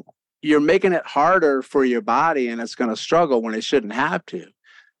optimal. You're making it harder for your body and it's going to struggle when it shouldn't have to.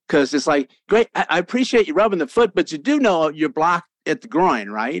 Because it's like, great, I appreciate you rubbing the foot, but you do know you're blocked at the groin,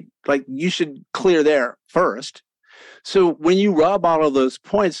 right? Like you should clear there first. So when you rub all of those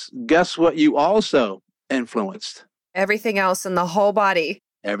points, guess what you also influenced? Everything else in the whole body.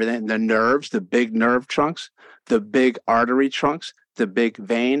 Everything, the nerves, the big nerve trunks, the big artery trunks, the big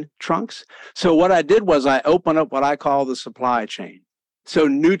vein trunks. So what I did was I opened up what I call the supply chain. So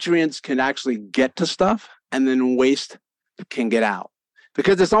nutrients can actually get to stuff and then waste can get out.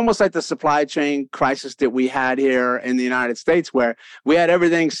 Because it's almost like the supply chain crisis that we had here in the United States where we had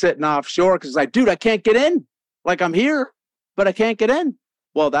everything sitting offshore because it's like, dude, I can't get in. Like I'm here, but I can't get in.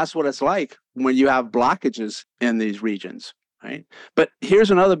 Well, that's what it's like when you have blockages in these regions, right? But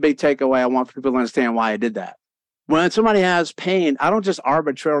here's another big takeaway I want people to understand why I did that. When somebody has pain, I don't just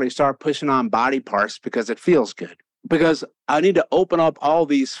arbitrarily start pushing on body parts because it feels good. Because I need to open up all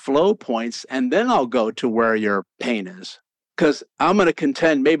these flow points and then I'll go to where your pain is. Because I'm going to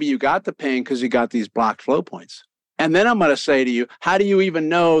contend maybe you got the pain because you got these blocked flow points. And then I'm going to say to you, how do you even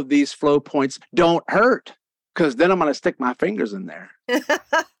know these flow points don't hurt? Because then I'm going to stick my fingers in there.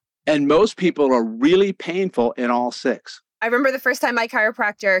 And most people are really painful in all 6. I remember the first time my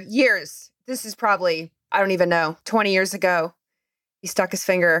chiropractor, this is probably, I don't even know, 20 years ago, he stuck his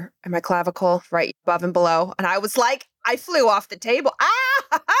finger in my clavicle right above and below. And I was like, I flew off the table.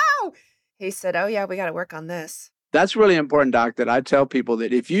 Ah! He said, oh yeah, we got to work on this. That's really important, Doc, that I tell people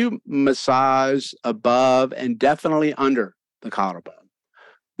that if you massage above and definitely under the collarbone,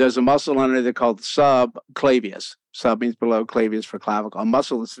 there's a muscle under there called subclavius. Sub means below, clavius for clavicle. A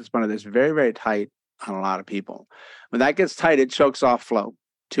muscle that's one of this very, very tight on a lot of people. When that gets tight, it chokes off flow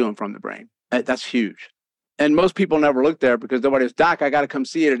to and from the brain. That's huge. And most people never look there because nobody's, Doc, I got to come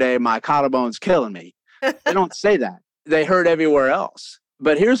see you today. My collarbone's killing me. They don't say that. They hurt everywhere else.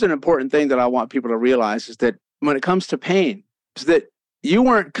 But here's an important thing that I want people to realize is that when it comes to pain, is that you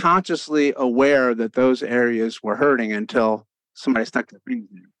weren't consciously aware that those areas were hurting until somebody stuck their fingers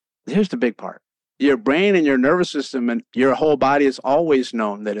in. Here's the big part. Your brain and your nervous system and your whole body has always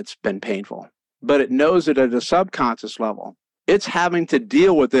known that it's been painful, but it knows it at a subconscious level. It's having to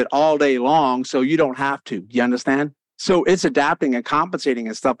deal with it all day long, so you don't have to. You understand? So it's adapting and compensating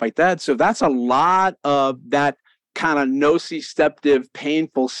and stuff like that. So that's a lot of that kind of nociceptive,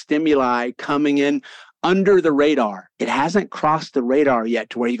 painful stimuli coming in under the radar. It hasn't crossed the radar yet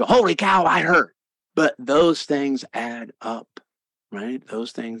to where you go, holy cow, I hurt. But those things add up, right?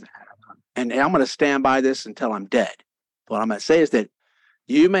 Those things add up. And I'm going to stand by this until I'm dead. What I'm going to say is that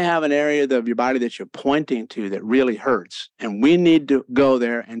you may have an area of your body that you're pointing to that really hurts. And we need to go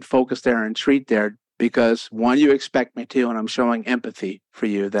there and focus there and treat there because, one, you expect me to, and I'm showing empathy for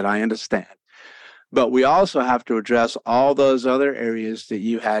you that I understand. But we also have to address all those other areas that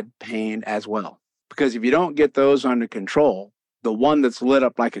you had pain as well. Because if you don't get those under control, the one that's lit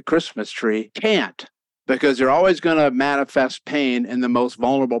up like a Christmas tree can't, because you're always going to manifest pain in the most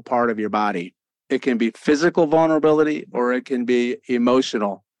vulnerable part of your body. It can be physical vulnerability or it can be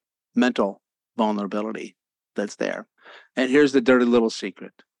emotional, mental vulnerability that's there. And here's the dirty little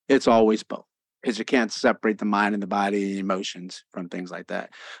secret. It's always both, because you can't separate the mind and the body and the emotions from things like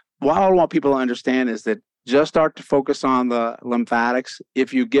that. What I want people to understand is that just start to focus on the lymphatics.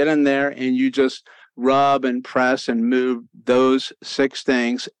 If you get in there and you just rub and press and move those 6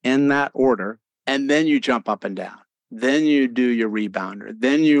 things in that order, and then you jump up and down. Then you do your rebounder.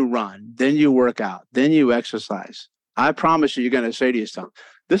 Then you run. Then you work out. Then you exercise. I promise you're going to say to yourself,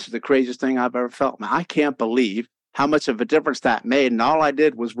 this is the craziest thing I've ever felt. Man, I can't believe how much of a difference that made. And all I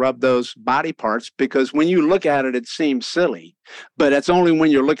did was rub those body parts, because when you look at it, it seems silly. But it's only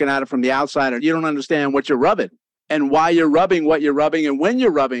when you're looking at it from the outside and you don't understand what you're rubbing and why you're rubbing what you're rubbing and when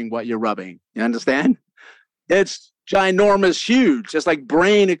you're rubbing what you're rubbing. You understand? It's ginormous, huge. It's like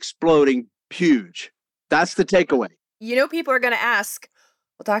brain exploding, huge. That's the takeaway. You know, people are going to ask,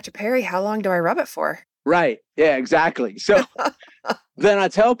 well, Dr. Perry, how long do I rub it for? Right. Yeah, exactly. So then I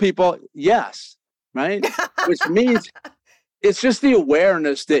tell people, yes, right? Which means it's just the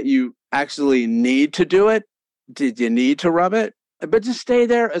awareness that you actually need to do it. Did you need to rub it? But just stay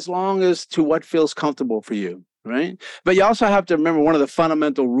there as long as to what feels comfortable for you, right? But you also have to remember one of the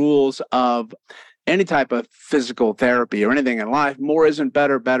fundamental rules of any type of physical therapy or anything in life: more isn't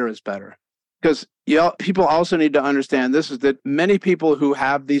better, better is better. Because people also need to understand this, is that many people who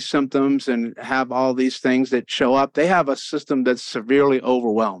have these symptoms and have all these things that show up, they have a system that's severely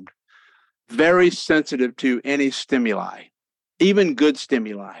overwhelmed, very sensitive to any stimuli, even good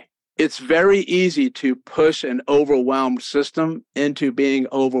stimuli. It's very easy to push an overwhelmed system into being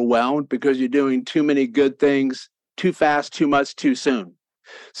overwhelmed because you're doing too many good things too fast, too much, too soon.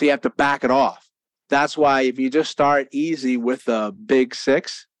 So you have to back it off. That's why if you just start easy with the big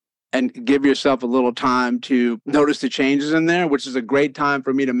 6, and give yourself a little time to notice the changes in there, which is a great time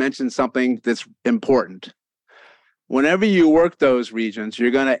for me to mention something that's important. Whenever you work those regions,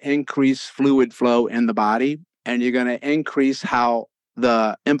 you're going to increase fluid flow in the body, and you're going to increase how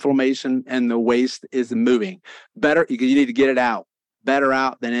the inflammation and the waste is moving. Better, you need to get it out. Better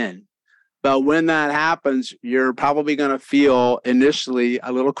out than in. But when that happens, you're probably going to feel initially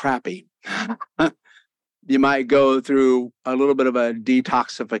a little crappy. You might go through a little bit of a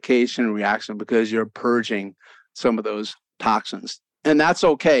detoxification reaction because you're purging some of those toxins. And that's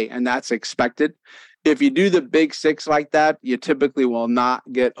okay. And that's expected. If you do the big 6 like that, you typically will not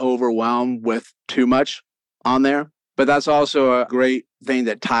get overwhelmed with too much on there. But that's also a great thing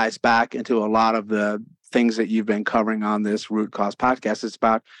that ties back into a lot of the things that you've been covering on this Root Cause podcast. It's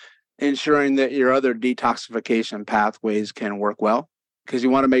about ensuring that your other detoxification pathways can work well, because you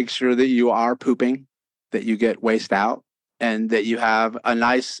want to make sure that you are pooping, that you get waste out, and that you have a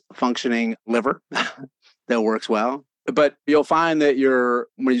nice functioning liver that works well. But you'll find that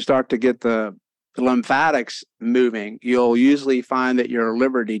when you start to get the the lymphatics moving, you'll usually find that your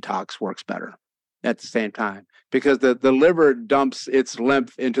liver detox works better at the same time, because the liver dumps its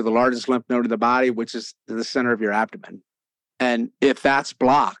lymph into the largest lymph node in the body, which is the center of your abdomen. And if that's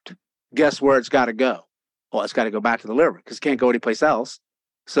blocked, guess where it's got to go? Well, it's got to go back to the liver because it can't go anyplace else.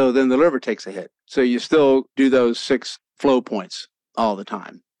 So then the liver takes a hit. So you still do those 6 flow points all the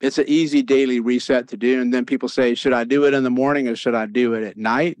time. It's an easy daily reset to do. And then people say, should I do it in the morning or should I do it at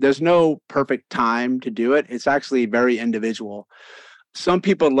night? There's no perfect time to do it. It's actually very individual. Some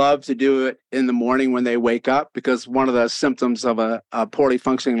people love to do it in the morning when they wake up, because one of the symptoms of a poorly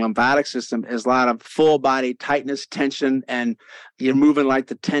functioning lymphatic system is a lot of full body tightness, tension, and you're moving like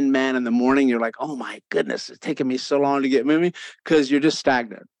the Tin Man in the morning. You're like, oh my goodness, it's taking me so long to get moving, because you're just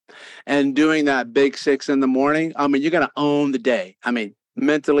stagnant. And doing that big 6 in the morning, I mean, you're going to own the day. I mean,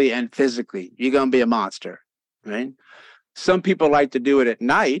 mentally and physically, you're going to be a monster, right? Some people like to do it at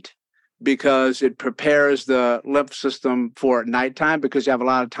night, because it prepares the lymph system for nighttime, because you have a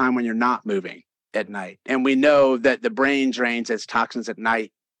lot of time when you're not moving at night. And we know that the brain drains its toxins at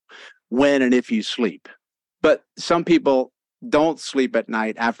night when and if you sleep. But some people don't sleep at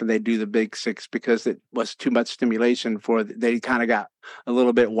night after they do the big 6 because it was too much stimulation they kind of got a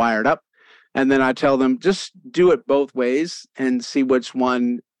little bit wired up. And then I tell them, just do it both ways and see which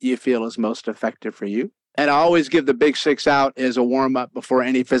one you feel is most effective for you. And I always give the big 6 out as a warm-up before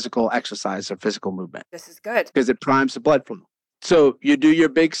any physical exercise or physical movement. This is good. Because it primes the blood flow. So you do your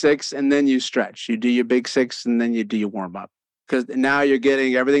big 6 and then you stretch. You do your big 6 and then you do your warm-up. Because now you're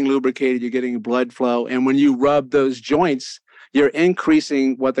getting everything lubricated, you're getting blood flow. And when you rub those joints, you're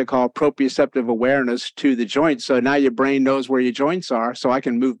increasing what they call proprioceptive awareness to the joints. So now your brain knows where your joints are, so I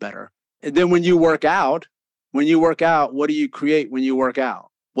can move better. And then when you work out, what do you create when you work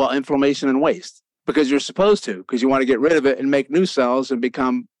out? Well, inflammation and waste. Because you're supposed to, because you want to get rid of it and make new cells and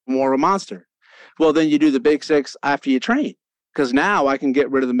become more of a monster. Well, then you do the big 6 after you train, because now I can get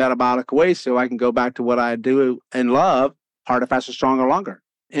rid of the metabolic waste, so I can go back to what I do and love, harder, faster, stronger, longer.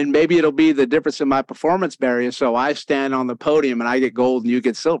 And maybe it'll be the difference in my performance barrier. So I stand on the podium and I get gold and you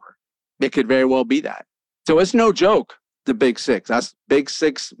get silver. It could very well be that. So it's no joke, the big 6. That's big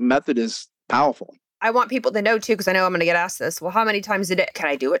 6 method is powerful. I want people to know too, because I know I'm going to get asked this. Well, how many times a day? Can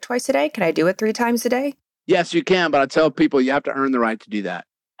I do it twice a day? Can I do it 3 times a day? Yes, you can. But I tell people you have to earn the right to do that.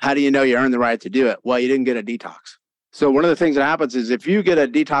 How do you know you earned the right to do it? Well, you didn't get a detox. So one of the things that happens is if you get a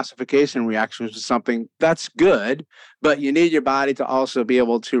detoxification reaction to something, that's good, but you need your body to also be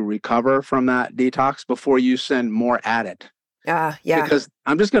able to recover from that detox before you send more at it. Yeah. Because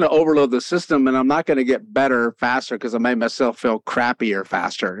I'm just going to overload the system and I'm not going to get better faster because I made myself feel crappier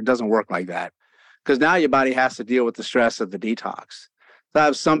faster. It doesn't work like that. Because now your body has to deal with the stress of the detox. So I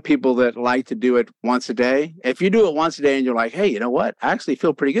have some people that like to do it once a day. If you do it once a day and you're like, hey, you know what? I actually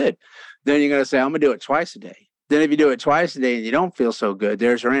feel pretty good. Then you're going to say, I'm going to do it twice a day. Then if you do it twice a day and you don't feel so good,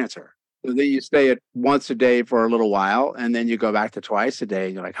 there's your answer. So then you stay at once a day for a little while, and then you go back to twice a day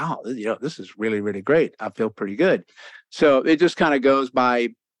and you're like, oh, this is really, really great. I feel pretty good. So it just kind of goes by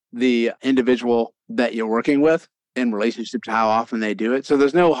the individual that you're working with in relationship to how often they do it. So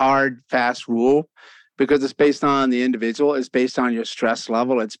there's no hard, fast rule because it's based on the individual. It's based on your stress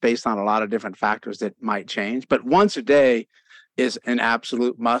level. It's based on a lot of different factors that might change. But once a day is an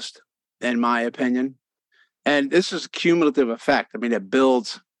absolute must, in my opinion. And this is a cumulative effect. I mean, it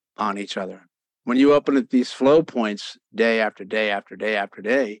builds on each other. When you open at these flow points day after day after day after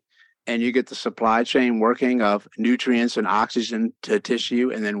day, and you get the supply chain working of nutrients and oxygen to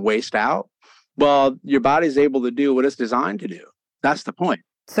tissue and then waste out, well, your body's able to do what it's designed to do. That's the point.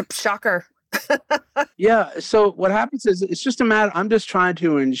 It's a shocker. Yeah. So what happens is it's just a matter, I'm just trying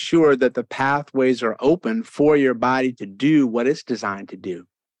to ensure that the pathways are open for your body to do what it's designed to do.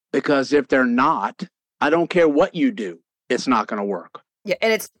 Because if they're not, I don't care what you do, it's not going to work. Yeah.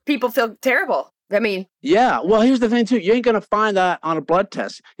 And people feel terrible. I mean, yeah. Well, here's the thing too. You ain't going to find that on a blood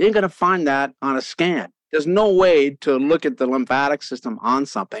test. You ain't going to find that on a scan. There's no way to look at the lymphatic system on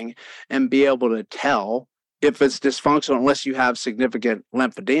something and be able to tell if it's dysfunctional unless you have significant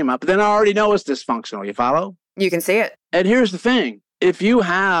lymphedema. But then I already know it's dysfunctional. You follow? You can see it. And here's the thing. If you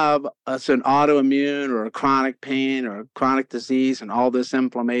have an autoimmune or a chronic pain or a chronic disease and all this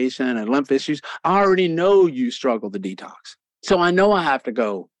inflammation and lymph issues, I already know you struggle to detox. So I know I have to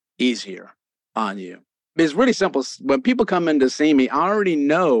go easier on you. It's really simple. When people come in to see me, I already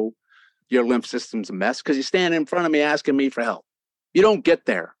know your lymph system's a mess because you stand in front of me asking me for help. You don't get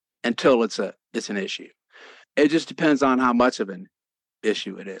there until it's an issue. It just depends on how much of an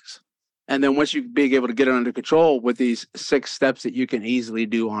issue it is. And then once you be able to get it under control with these 6 steps that you can easily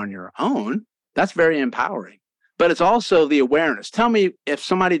do on your own, that's very empowering. But it's also the awareness. Tell me if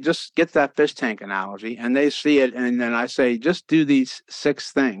somebody just gets that fish tank analogy and they see it, and then I say, just do these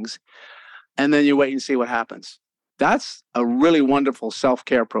 6 things, and then you wait and see what happens. That's a really wonderful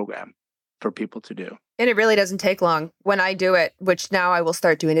self-care program for people to do. And it really doesn't take long when I do it, which now I will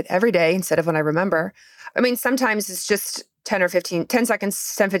start doing it every day instead of when I remember. I mean, sometimes it's just 10 15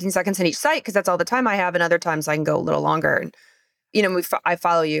 seconds in each site because that's all the time I have. And other times I can go a little longer. And, I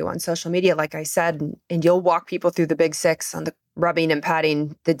follow you on social media, like I said, and you'll walk people through the big 6 on the rubbing and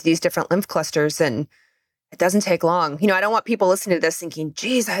patting these different lymph clusters. And it doesn't take long. I don't want people listening to this thinking,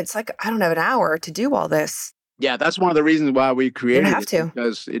 geez, it's like, I don't have an hour to do all this. Yeah, that's one of the reasons why we created it.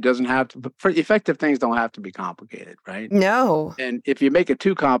 Because it doesn't have to, for effective things don't have to be complicated, right? No. And if you make it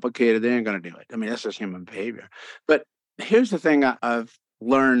too complicated, they ain't going to do it. I mean, that's just human behavior. But here's the thing I've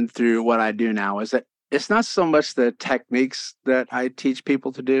learned through what I do now is that it's not so much the techniques that I teach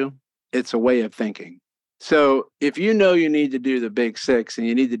people to do, it's a way of thinking. So if you know you need to do the big 6 and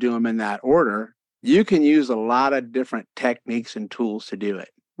you need to do them in that order, you can use a lot of different techniques and tools to do it,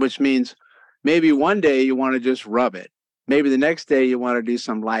 which means maybe one day you want to just rub it. Maybe the next day you want to do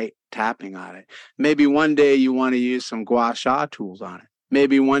some light tapping on it. Maybe one day you want to use some gua sha tools on it.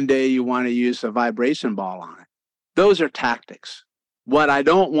 Maybe one day you want to use a vibration ball on it. Those are tactics. What I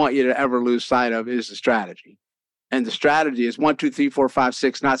don't want you to ever lose sight of is the strategy. And the strategy is 1, 2, 3, 4, 5,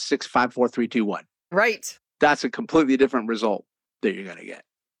 6, not 6, 5, 4, 3, 2, 1. Right. That's a completely different result that you're going to get.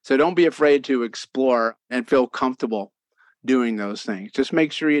 So don't be afraid to explore and feel comfortable doing those things. Just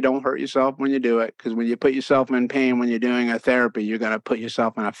make sure you don't hurt yourself when you do it, because when you put yourself in pain when you're doing a therapy, you're going to put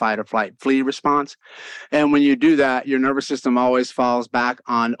yourself in a fight or flight flee response. And when you do that, your nervous system always falls back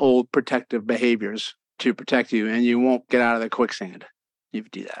on old protective behaviors to protect you, and you won't get out of the quicksand if you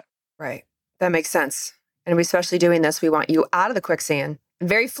do that. Right. That makes sense. And we especially doing this, we want you out of the quicksand.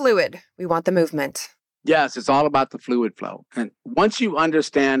 Very fluid. We want the movement. Yes, it's all about the fluid flow. And once you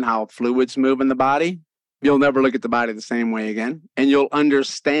understand how fluids move in the body, you'll never look at the body the same way again. And you'll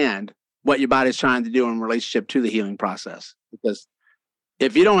understand what your body's trying to do in relationship to the healing process. Because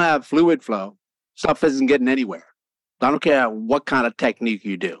if you don't have fluid flow, stuff isn't getting anywhere. I don't care what kind of technique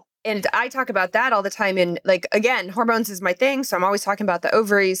you do. And I talk about that all the time. And again, hormones is my thing. So I'm always talking about the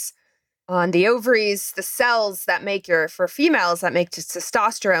ovaries. On the ovaries, the cells that for females that make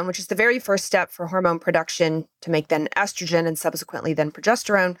testosterone, which is the very first step for hormone production to make then estrogen and subsequently then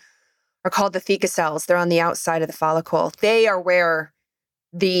progesterone, are called the theca cells. They're on the outside of the follicle. They are where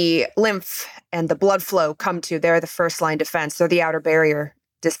the lymph and the blood flow come to. They're the first line defense. They're the outer barrier,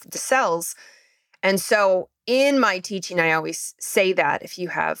 the cells. And so in my teaching, I always say that if you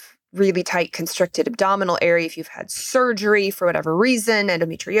have really tight constricted abdominal area, if you've had surgery for whatever reason,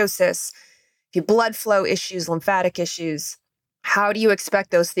 endometriosis, if you have blood flow issues, lymphatic issues, how do you expect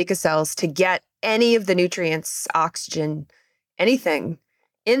those theca cells to get any of the nutrients, oxygen, anything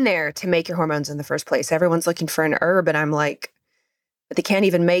in there to make your hormones in the first place? Everyone's looking for an herb, and I'm like, but they can't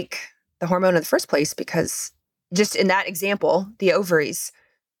even make the hormone in the first place because just in that example, the ovaries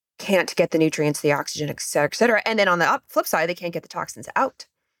can't get the nutrients, the oxygen, et cetera, et cetera. And then on the flip side, they can't get the toxins out.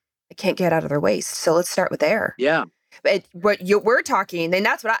 They can't get out of their waste. So let's start with there. Yeah. But we're talking, and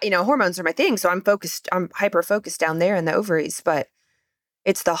that's what hormones are my thing. So I'm hyper-focused down there in the ovaries, but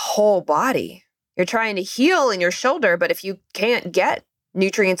it's the whole body. You're trying to heal in your shoulder, but if you can't get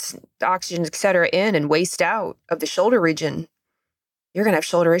nutrients, oxygen, et cetera, in and waste out of the shoulder region, you're going to have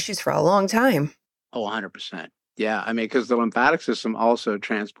shoulder issues for a long time. Oh, 100%. Yeah. I mean, because the lymphatic system also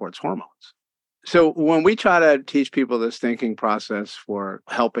transports hormones. So when we try to teach people this thinking process for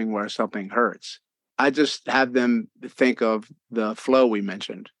helping where something hurts, I just have them think of the flow we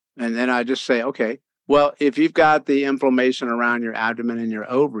mentioned. And then I just say, okay, well, if you've got the inflammation around your abdomen and your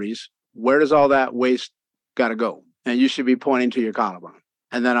ovaries, where does all that waste got to go? And you should be pointing to your collarbone.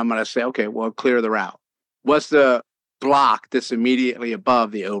 And then I'm going to say, okay, well, clear the route. What's the block that's immediately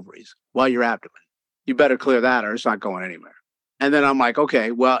above the ovaries? Well, your abdomen. You better clear that or it's not going anywhere. And then I'm like,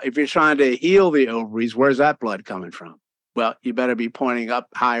 okay, well, if you're trying to heal the ovaries, where's that blood coming from? Well, you better be pointing up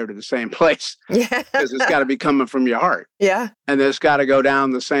higher to the same place. Yeah. Because it's got to be coming from your heart. Yeah. And it's got to go down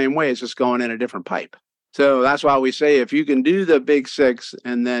the same way. It's just going in a different pipe. So that's why we say if you can do the big 6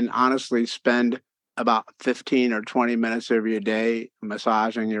 and then honestly spend about 15 or 20 minutes of your day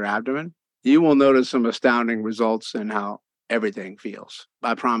massaging your abdomen, you will notice some astounding results in how everything feels.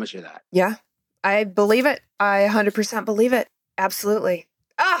 I promise you that. Yeah. I believe it. I 100% believe it. Absolutely.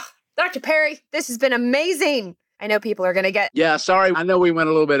 Dr. Perry, this has been amazing. I know people are going to get... Yeah, sorry. I know we went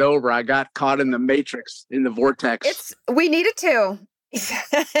a little bit over. I got caught in the matrix, in the vortex. We needed to.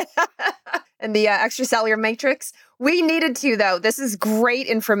 And the extracellular matrix. We needed to, though. This is great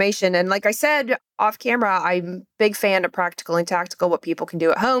information. And like I said, off camera, I'm a big fan of practical and tactical, what people can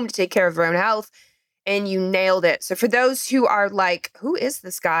do at home to take care of their own health. And you nailed it. So for those who are like, who is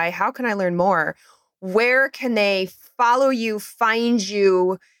this guy? How can I learn more? Where can they follow you, find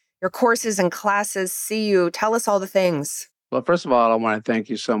you, your courses and classes, see you? Tell us all the things. Well, first of all, I want to thank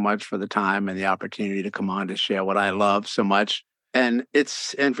you so much for the time and the opportunity to come on to share what I love so much. And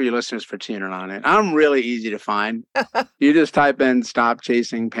for your listeners for tuning on it. I'm really easy to find. You just type in "Stop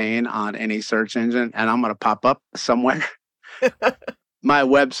Chasing Pain" on any search engine, and I'm going to pop up somewhere. My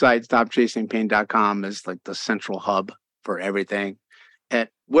website, stopchasingpain.com, is like the central hub for everything. And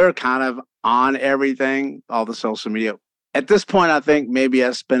we're kind of on everything, all the social media. At this point, I think maybe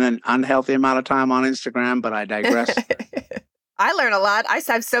I spend an unhealthy amount of time on Instagram, but I digress. I learn a lot. I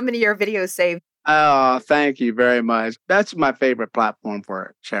have so many of your videos saved. Oh, thank you very much. That's my favorite platform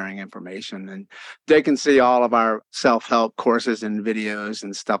for sharing information. And they can see all of our self-help courses and videos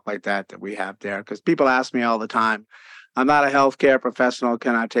and stuff like that we have there. Because people ask me all the time, I'm not a healthcare professional.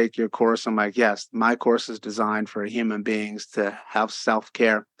 Can I take your course? I'm like, yes, my course is designed for human beings to have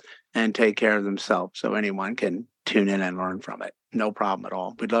self-care and take care of themselves. So anyone can tune in and learn from it. No problem at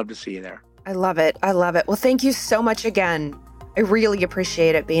all. We'd love to see you there. I love it. I love it. Well, thank you so much again. I really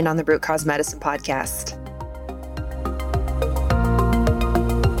appreciate it being on the Root Cause Medicine podcast.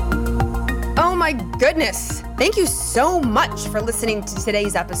 Oh my goodness. Thank you so much for listening to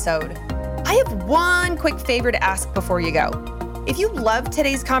today's episode. I have one quick favor to ask before you go. If you loved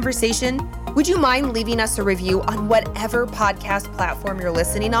today's conversation, would you mind leaving us a review on whatever podcast platform you're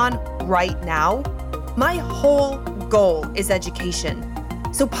listening on right now? My whole goal is education.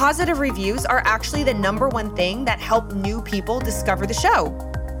 So positive reviews are actually the number one thing that help new people discover the show.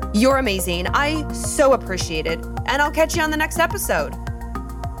 You're amazing. I so appreciate it. And I'll catch you on the next episode.